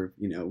see her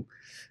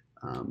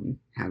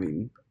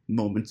having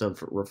moments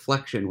of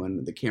reflection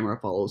when the camera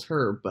follows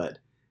her, but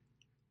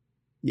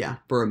yeah,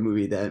 for a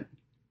movie that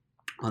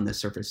on the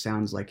surface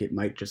sounds like it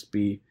might just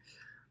be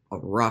a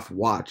rough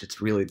watch, it's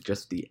really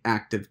just the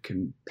active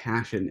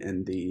compassion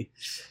and the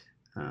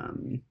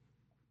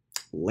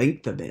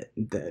length of it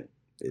that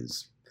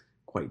is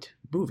quite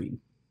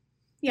moving.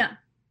 Yeah,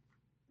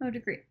 I would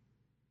agree.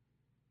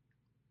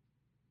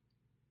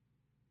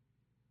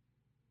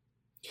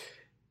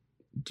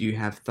 Do you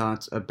have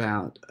thoughts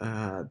about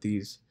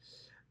these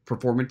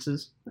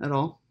performances at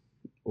all,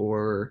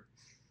 or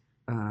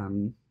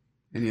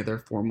any other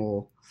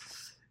formal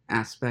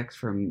aspects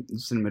from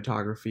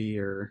cinematography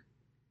or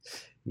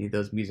any of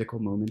those musical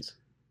moments?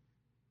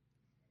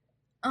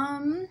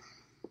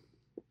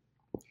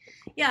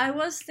 Yeah, I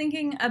was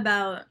thinking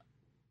about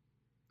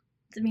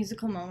the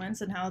musical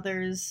moments and how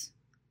there's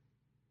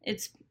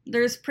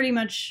pretty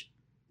much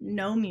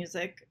no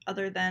music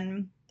other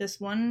than this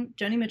one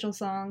Joni Mitchell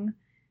song,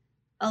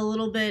 a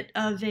little bit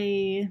of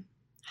a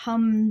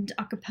hummed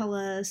a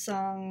cappella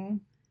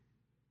song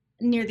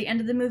near the end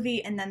of the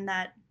movie, and then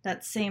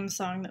that same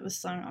song that was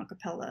sung a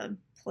cappella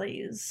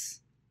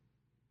plays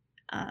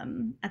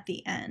at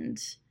the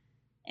end.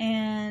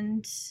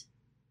 And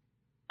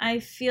I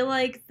feel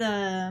like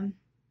the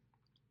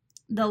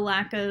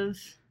lack of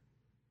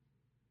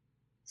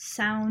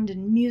sound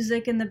and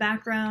music in the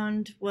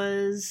background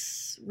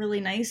was really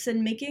nice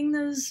and making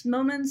those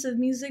moments of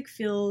music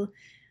feel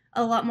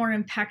a lot more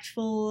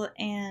impactful,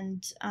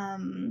 and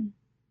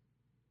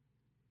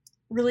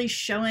really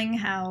showing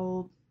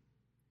how,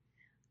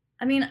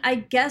 I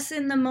guess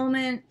in the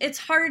moment, it's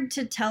hard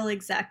to tell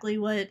exactly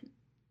what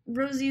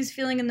Rosie's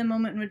feeling in the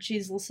moment when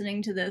she's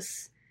listening to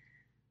this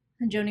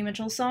Joni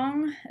Mitchell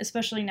song,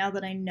 especially now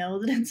that I know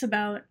that it's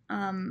about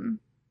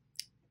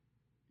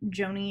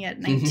Joni at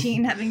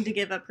 19 having to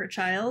give up her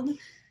child.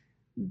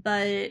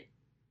 But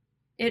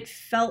it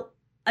felt,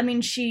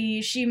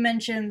 she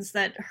mentions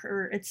that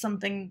it's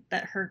something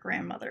that her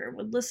grandmother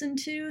would listen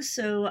to,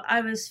 so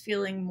I was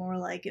feeling more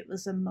like it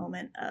was a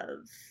moment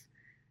of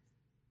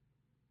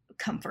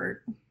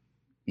comfort.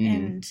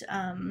 And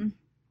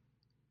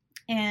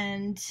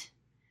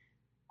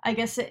I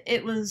guess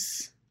it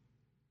was,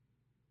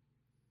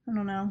 I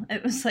don't know,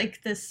 it was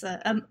like this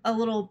a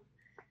little,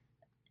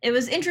 it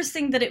was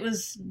interesting that it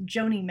was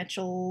Joni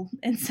Mitchell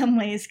in some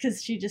ways,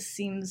 because she just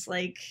seems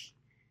like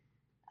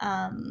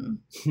I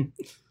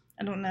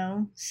don't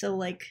know, so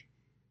like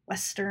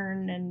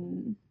Western,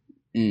 and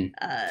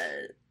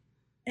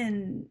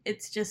and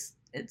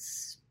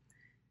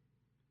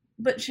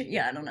but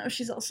I don't know,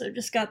 she's also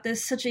just got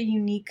such a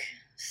unique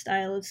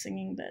style of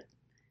singing that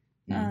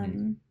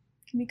can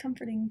be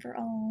comforting for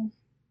all.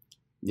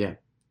 Yeah,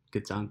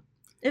 good song.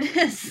 It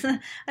is. I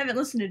haven't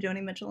listened to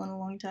Joni Mitchell in a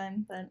long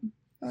time, but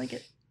I like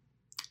it.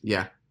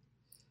 Yeah,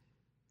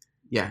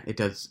 it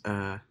does.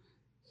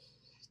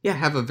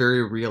 Have a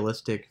very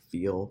realistic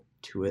feel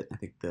to it. I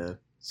think the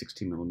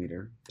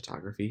 16mm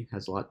photography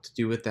has a lot to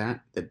do with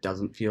that. That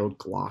doesn't feel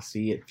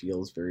glossy. It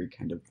feels very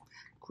kind of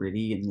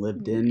gritty and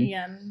lived in.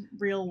 Yeah,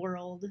 real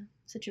world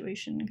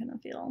situation kind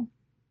of feel.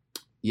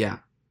 Yeah,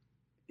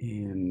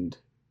 and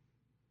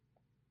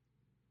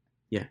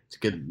yeah, it's a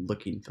good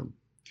looking film.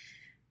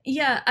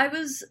 Yeah,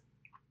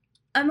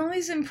 I'm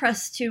always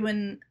impressed too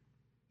when,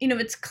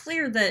 it's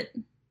clear that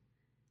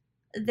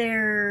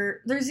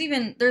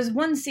there's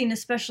one scene,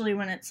 especially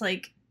when it's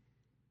like,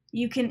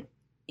 you can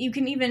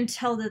even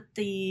tell that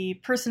the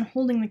person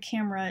holding the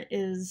camera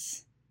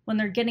is, when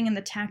they're getting in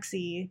the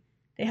taxi,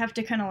 they have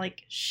to kind of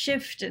like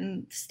shift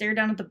and stare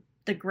down at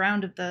the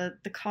ground of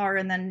the car,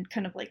 and then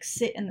kind of like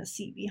sit in the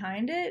seat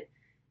behind it.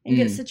 and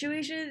get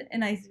situated.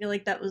 And I feel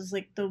like that was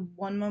like the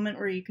one moment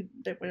where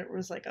where it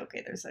was like,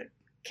 okay, there's a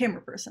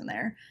camera person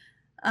there.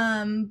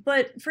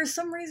 But for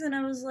some reason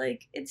I was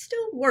like, it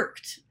still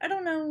worked. I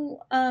don't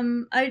know.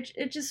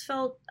 It just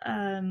felt,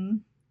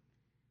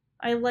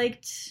 I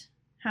liked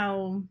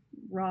how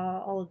raw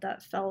all of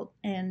that felt,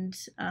 and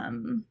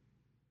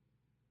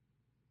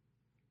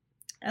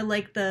I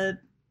like I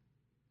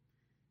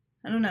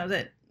don't know,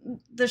 that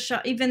the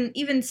shot,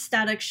 even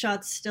static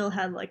shots still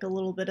had like a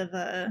little bit of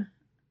a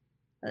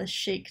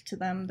shake to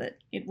them, that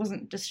it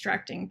wasn't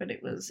distracting, but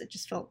it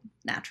just felt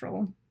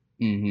natural.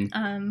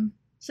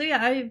 So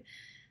yeah,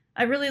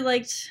 I really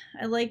liked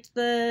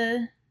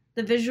the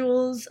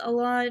visuals a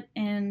lot,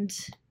 and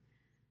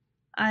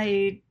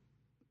I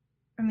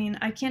mean,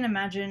 I can't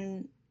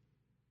imagine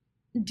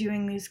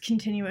doing these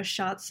continuous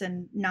shots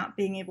and not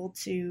being able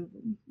to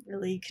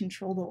really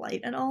control the light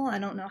at all. I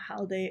don't know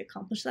how they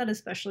accomplish that,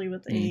 especially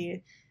with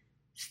a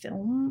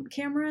film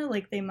camera.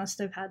 Like, they must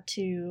have had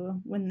to,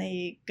 when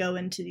they go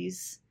into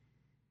these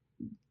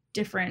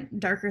different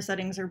darker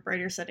settings or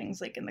brighter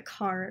settings, like in the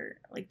car,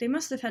 like they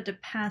must have had to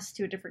pass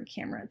to a different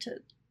camera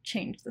to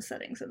change the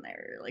settings in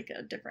there, like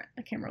a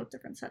camera with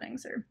different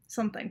settings or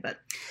something. But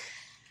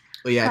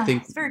well, yeah, I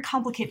think it's a very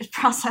complicated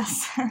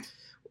process.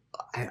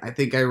 I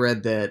think I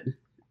read that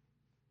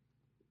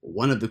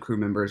one of the crew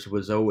members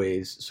was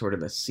always sort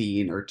of a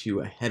scene or two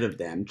ahead of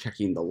them,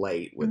 checking the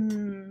light with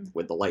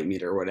the light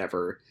meter or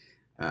whatever,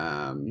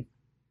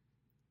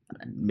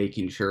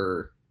 making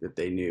sure that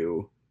they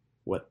knew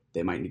what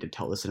they might need to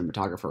tell the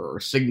cinematographer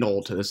or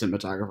signal to the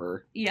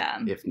cinematographer,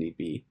 if need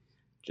be,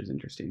 which is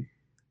interesting.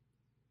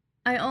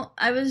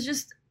 I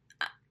was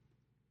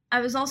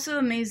also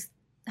amazed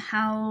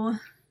how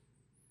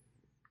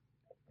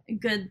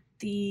good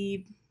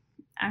the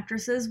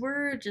actresses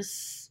were,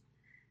 just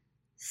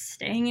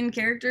staying in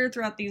character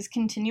throughout these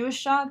continuous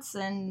shots.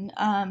 And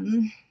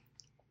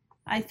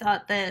I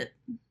thought that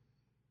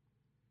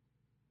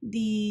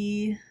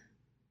the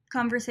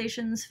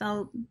conversations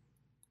felt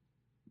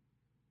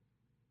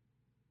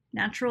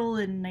natural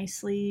and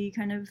nicely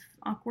kind of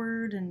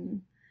awkward.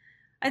 And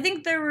I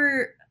think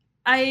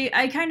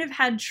I kind of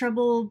had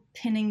trouble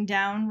pinning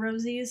down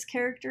Rosie's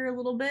character a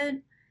little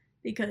bit,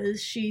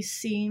 because she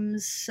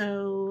seems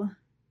so,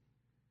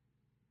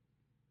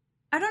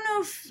 I don't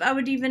know if I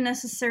would even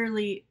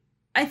necessarily,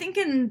 I think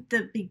in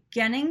the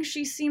beginning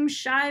she seems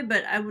shy,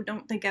 but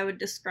don't think I would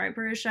describe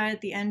her as shy.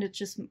 At the end, it's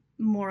just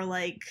more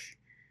like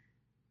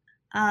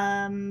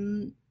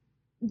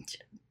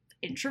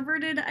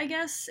introverted, I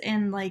guess,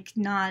 and like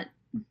not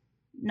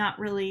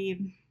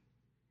really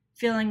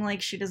feeling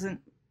like she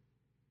doesn't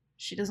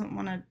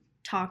want to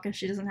talk if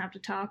she doesn't have to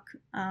talk,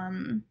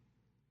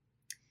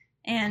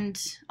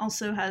 and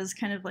also has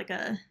kind of like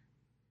I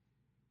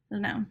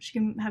don't know, she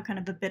can have kind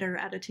of a bitter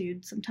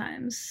attitude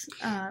sometimes.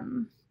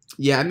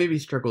 Yeah, I maybe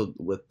struggled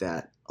with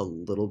that a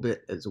little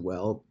bit as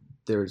well.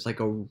 There's like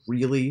a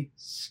really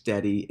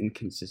steady and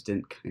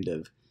consistent kind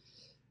of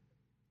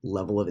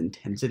level of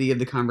intensity of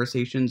the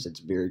conversations. It's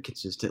very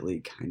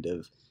consistently kind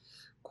of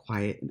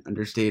quiet and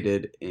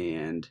understated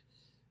and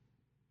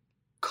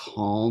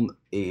calm,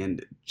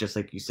 and just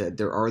like you said,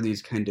 there are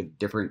these kind of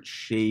different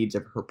shades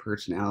of her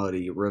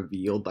personality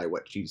revealed by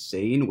what she's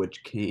saying,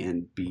 which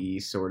can be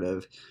sort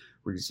of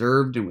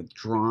reserved and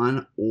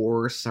withdrawn,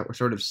 or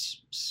sort of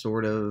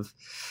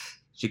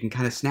she can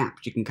kind of snap,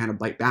 she can kind of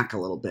bite back a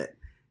little bit.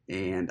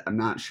 And I'm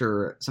not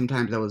sure,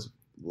 sometimes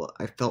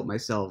I felt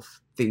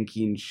myself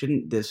thinking,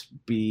 shouldn't there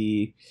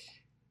be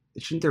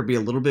a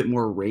little bit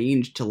more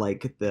range to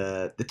like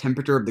the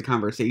temperature of the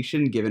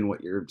conversation given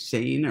what you're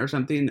saying or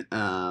something?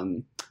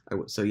 I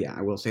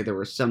will say there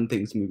were some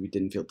things maybe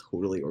didn't feel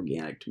totally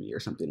organic to me or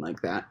something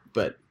like that.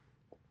 But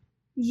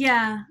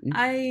yeah,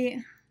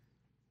 I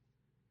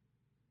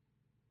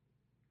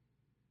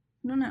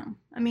don't know.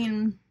 I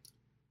mean,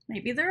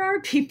 maybe there are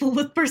people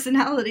with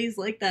personalities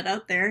like that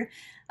out there.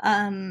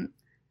 I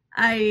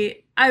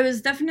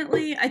was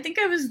definitely, I think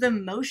I was the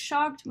most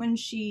shocked when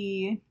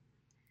she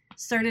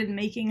started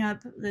making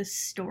up this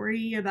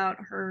story about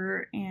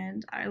her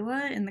and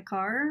Isla in the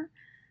car.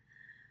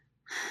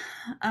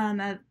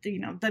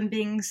 Them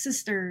being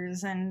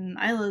sisters, and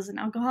Isla's an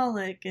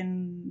alcoholic,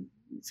 and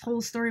this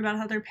whole story about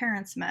how their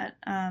parents met.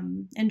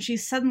 And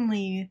she's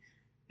suddenly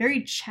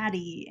very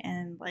chatty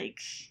and like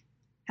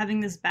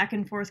having this back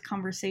and forth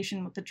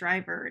conversation with the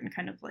driver and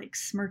kind of like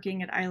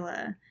smirking at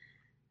Isla.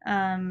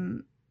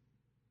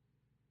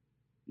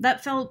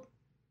 That felt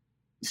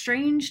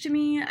strange to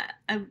me.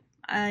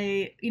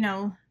 I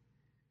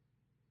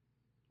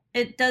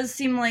it does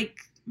seem like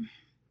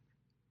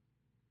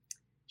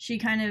she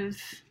kind of,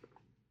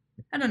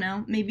 I don't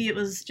know, maybe it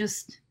was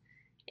just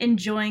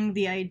enjoying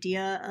the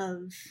idea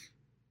of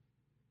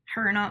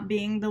her not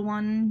being the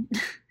one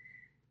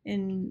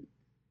in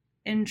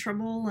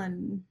trouble,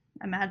 and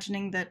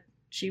imagining that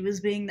she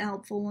was being the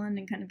helpful one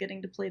and kind of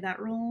getting to play that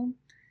role.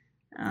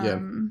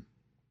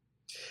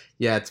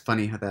 Yeah, it's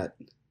funny how that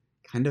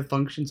kind of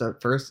functions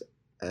at first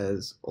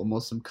as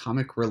almost some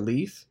comic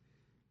relief,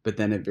 but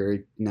then it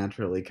very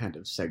naturally kind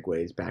of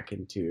segues back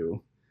into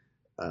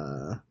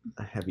a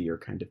heavier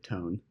kind of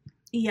tone.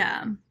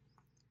 Yeah.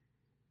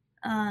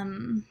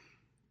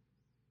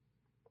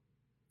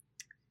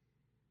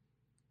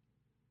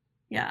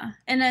 Yeah,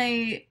 and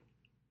I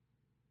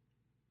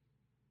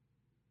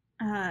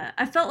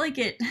felt like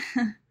it.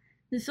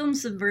 The film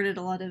subverted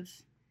a lot of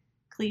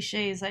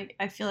cliches.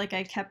 I feel like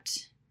I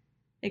kept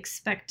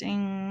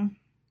expecting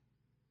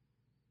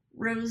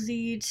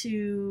Rosie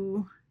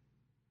to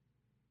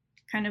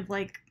kind of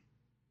like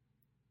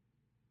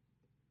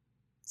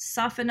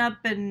soften up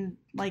and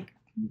like,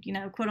 you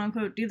know, quote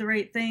unquote do the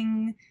right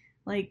thing,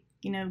 like,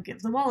 you know,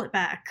 give the wallet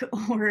back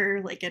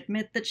or like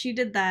admit that she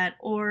did that,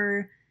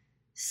 or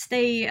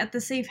stay at the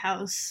safe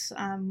house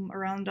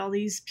around all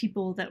these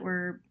people that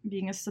were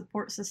being a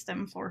support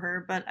system for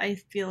her. But I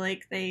feel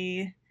like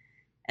they,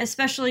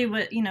 especially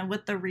with, you know,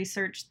 with the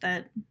research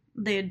that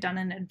they had done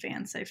in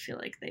advance, I feel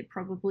like they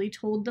probably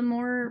told the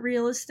more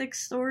realistic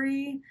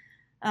story.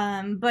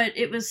 But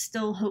it was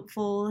still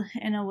hopeful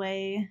in a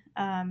way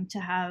to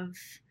have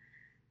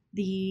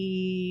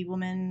the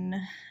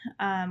woman,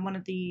 one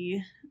of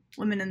the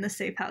women in the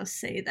safe house,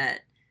 say that,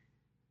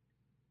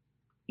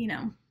 you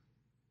know,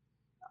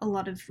 a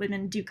lot of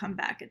women do come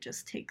back. It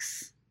just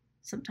takes,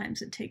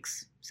 sometimes it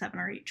takes 7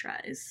 or 8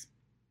 tries.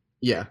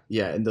 Yeah,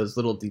 yeah, and those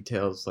little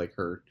details like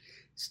her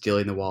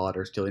stealing the wallet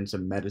or stealing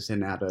some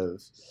medicine out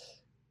of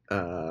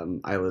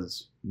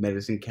Isla's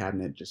medicine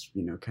cabinet just,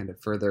 you know, kind of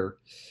further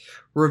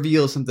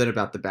reveal something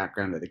about the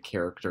background of the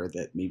character,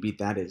 that maybe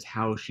that is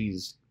how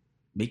she's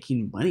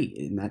making money,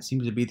 and that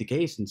seems to be the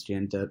case since she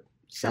ended up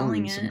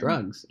selling some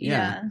drugs.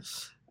 Yeah.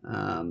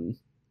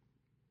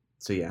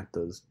 So yeah,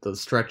 those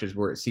stretches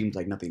where it seems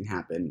like nothing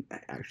happened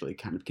actually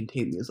kind of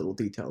contain these little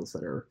details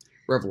that are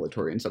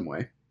revelatory in some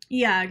way.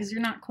 Yeah, because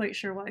you're not quite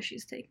sure why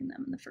she's taking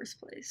them in the first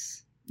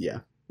place. Yeah.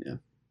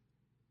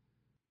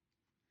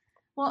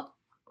 Well,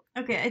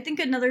 okay, I think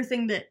another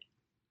thing that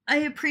I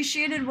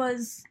appreciated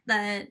was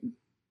that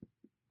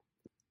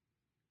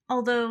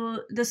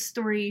although the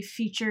story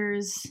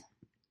features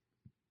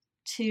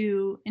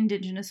 2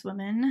 Indigenous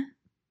women,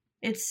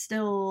 it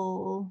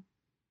still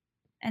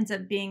ends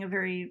up being a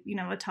very, you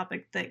know, a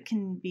topic that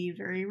can be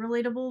very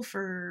relatable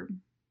for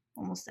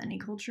almost any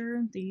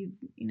culture. The,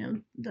 you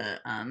know, the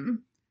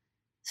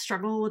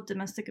struggle with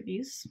domestic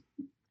abuse.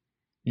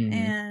 Mm-hmm.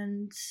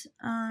 And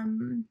I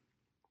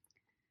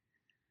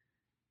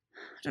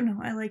don't know,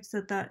 I liked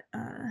that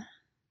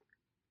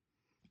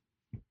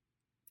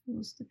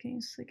was the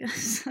case, I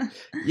guess.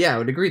 Yeah, I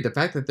would agree. The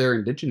fact that they're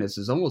Indigenous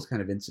is almost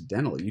kind of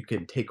incidental. You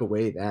could take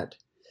away that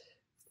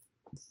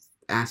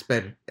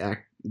aspect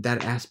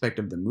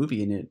of the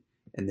movie in it,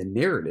 and the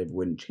narrative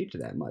wouldn't change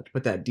that much.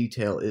 But that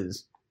detail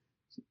is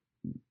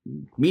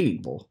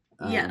meaningful.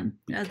 Yeah,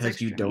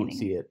 because you don't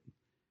see it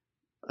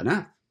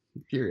enough.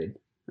 Period.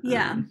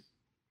 Yeah,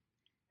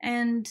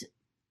 and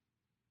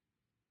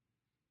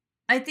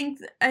I think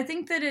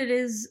that it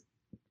is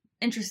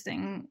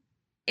interesting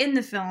in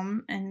the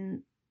film,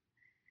 and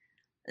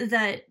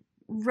that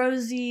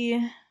Rosie,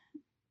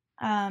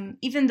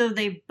 even though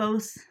they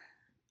both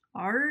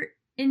are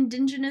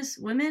Indigenous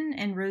women,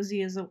 and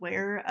Rosie is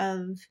aware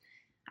of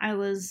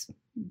Isla's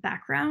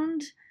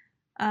background,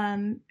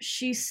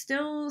 she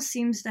still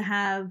seems to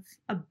have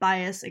a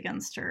bias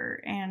against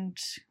her and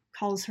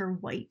calls her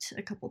white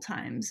a couple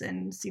times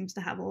and seems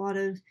to have a lot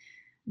of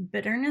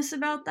bitterness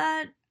about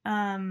that.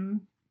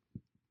 And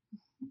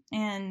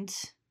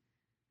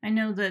I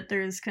know that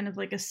there's kind of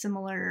like a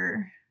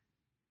similar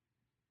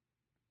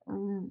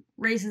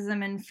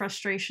racism and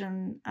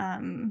frustration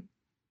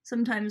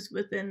sometimes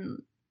within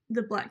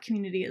the Black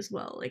community as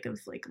well, like of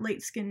like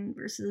light skinned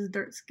versus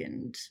dark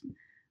skinned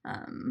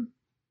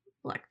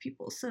Black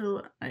people.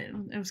 So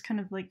it was kind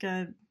of like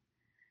a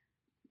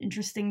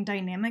interesting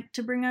dynamic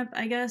to bring up,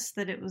 I guess,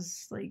 that it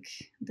was like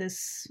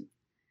this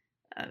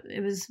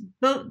it was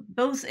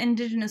both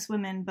Indigenous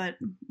women, but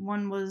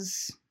one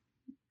was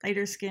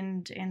lighter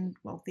skinned and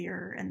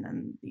wealthier, and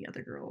then the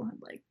other girl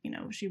had, like, you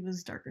know, she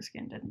was darker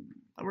skinned and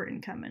lower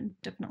income, and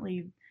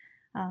definitely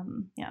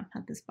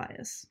had this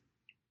bias.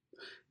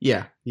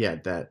 Yeah,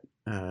 that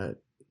I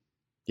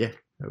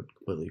would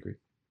completely agree.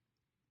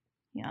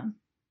 Yeah.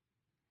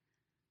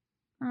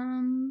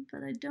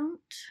 But I don't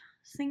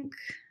think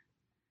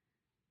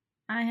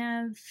I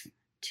have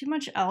too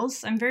much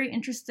else. I'm very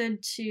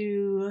interested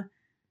to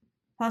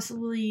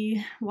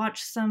possibly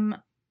watch some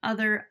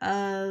other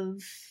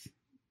of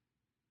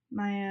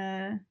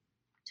my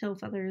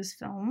Tailfeathers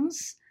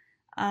films.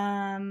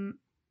 I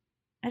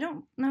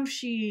don't know if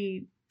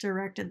she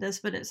directed this,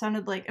 but it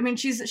sounded like, I mean,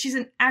 she's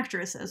an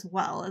actress as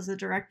well as a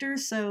director.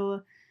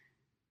 So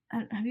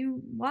have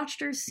you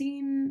watched or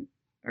seen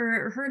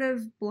or heard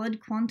of Blood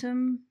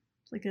Quantum?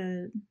 It's like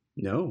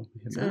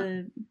it's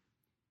a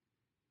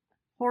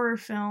horror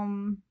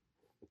film.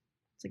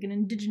 It's like an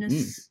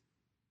Indigenous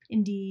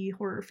indie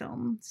horror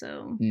film.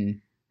 So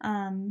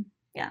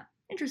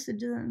interested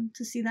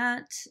to see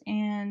that.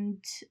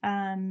 And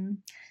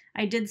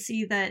I did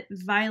see that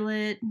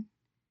Violet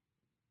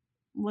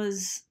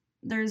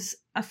there's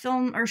a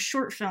film or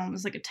short film,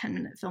 it's like a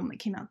 10-minute film that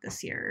came out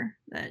this year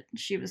that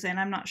she was in.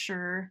 I'm not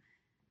sure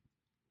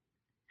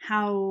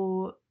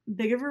how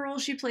big of a role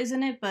she plays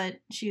in it, but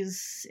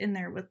she's in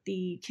there with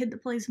the kid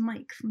that plays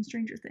Mike from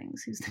Stranger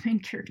Things, who's the main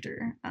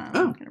character. Kind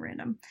of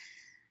random.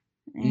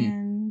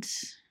 And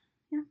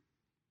yeah.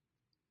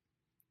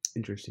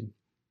 Interesting.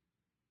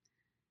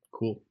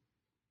 Cool.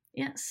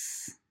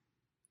 Yes.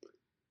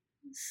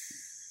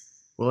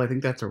 Well, I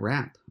think that's a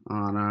wrap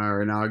on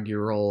our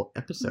inaugural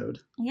episode.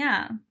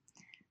 Yeah.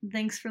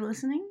 Thanks for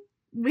listening.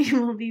 We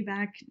will be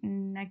back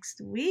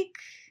next week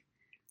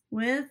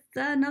with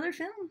another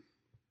film.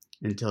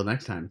 Until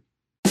next time.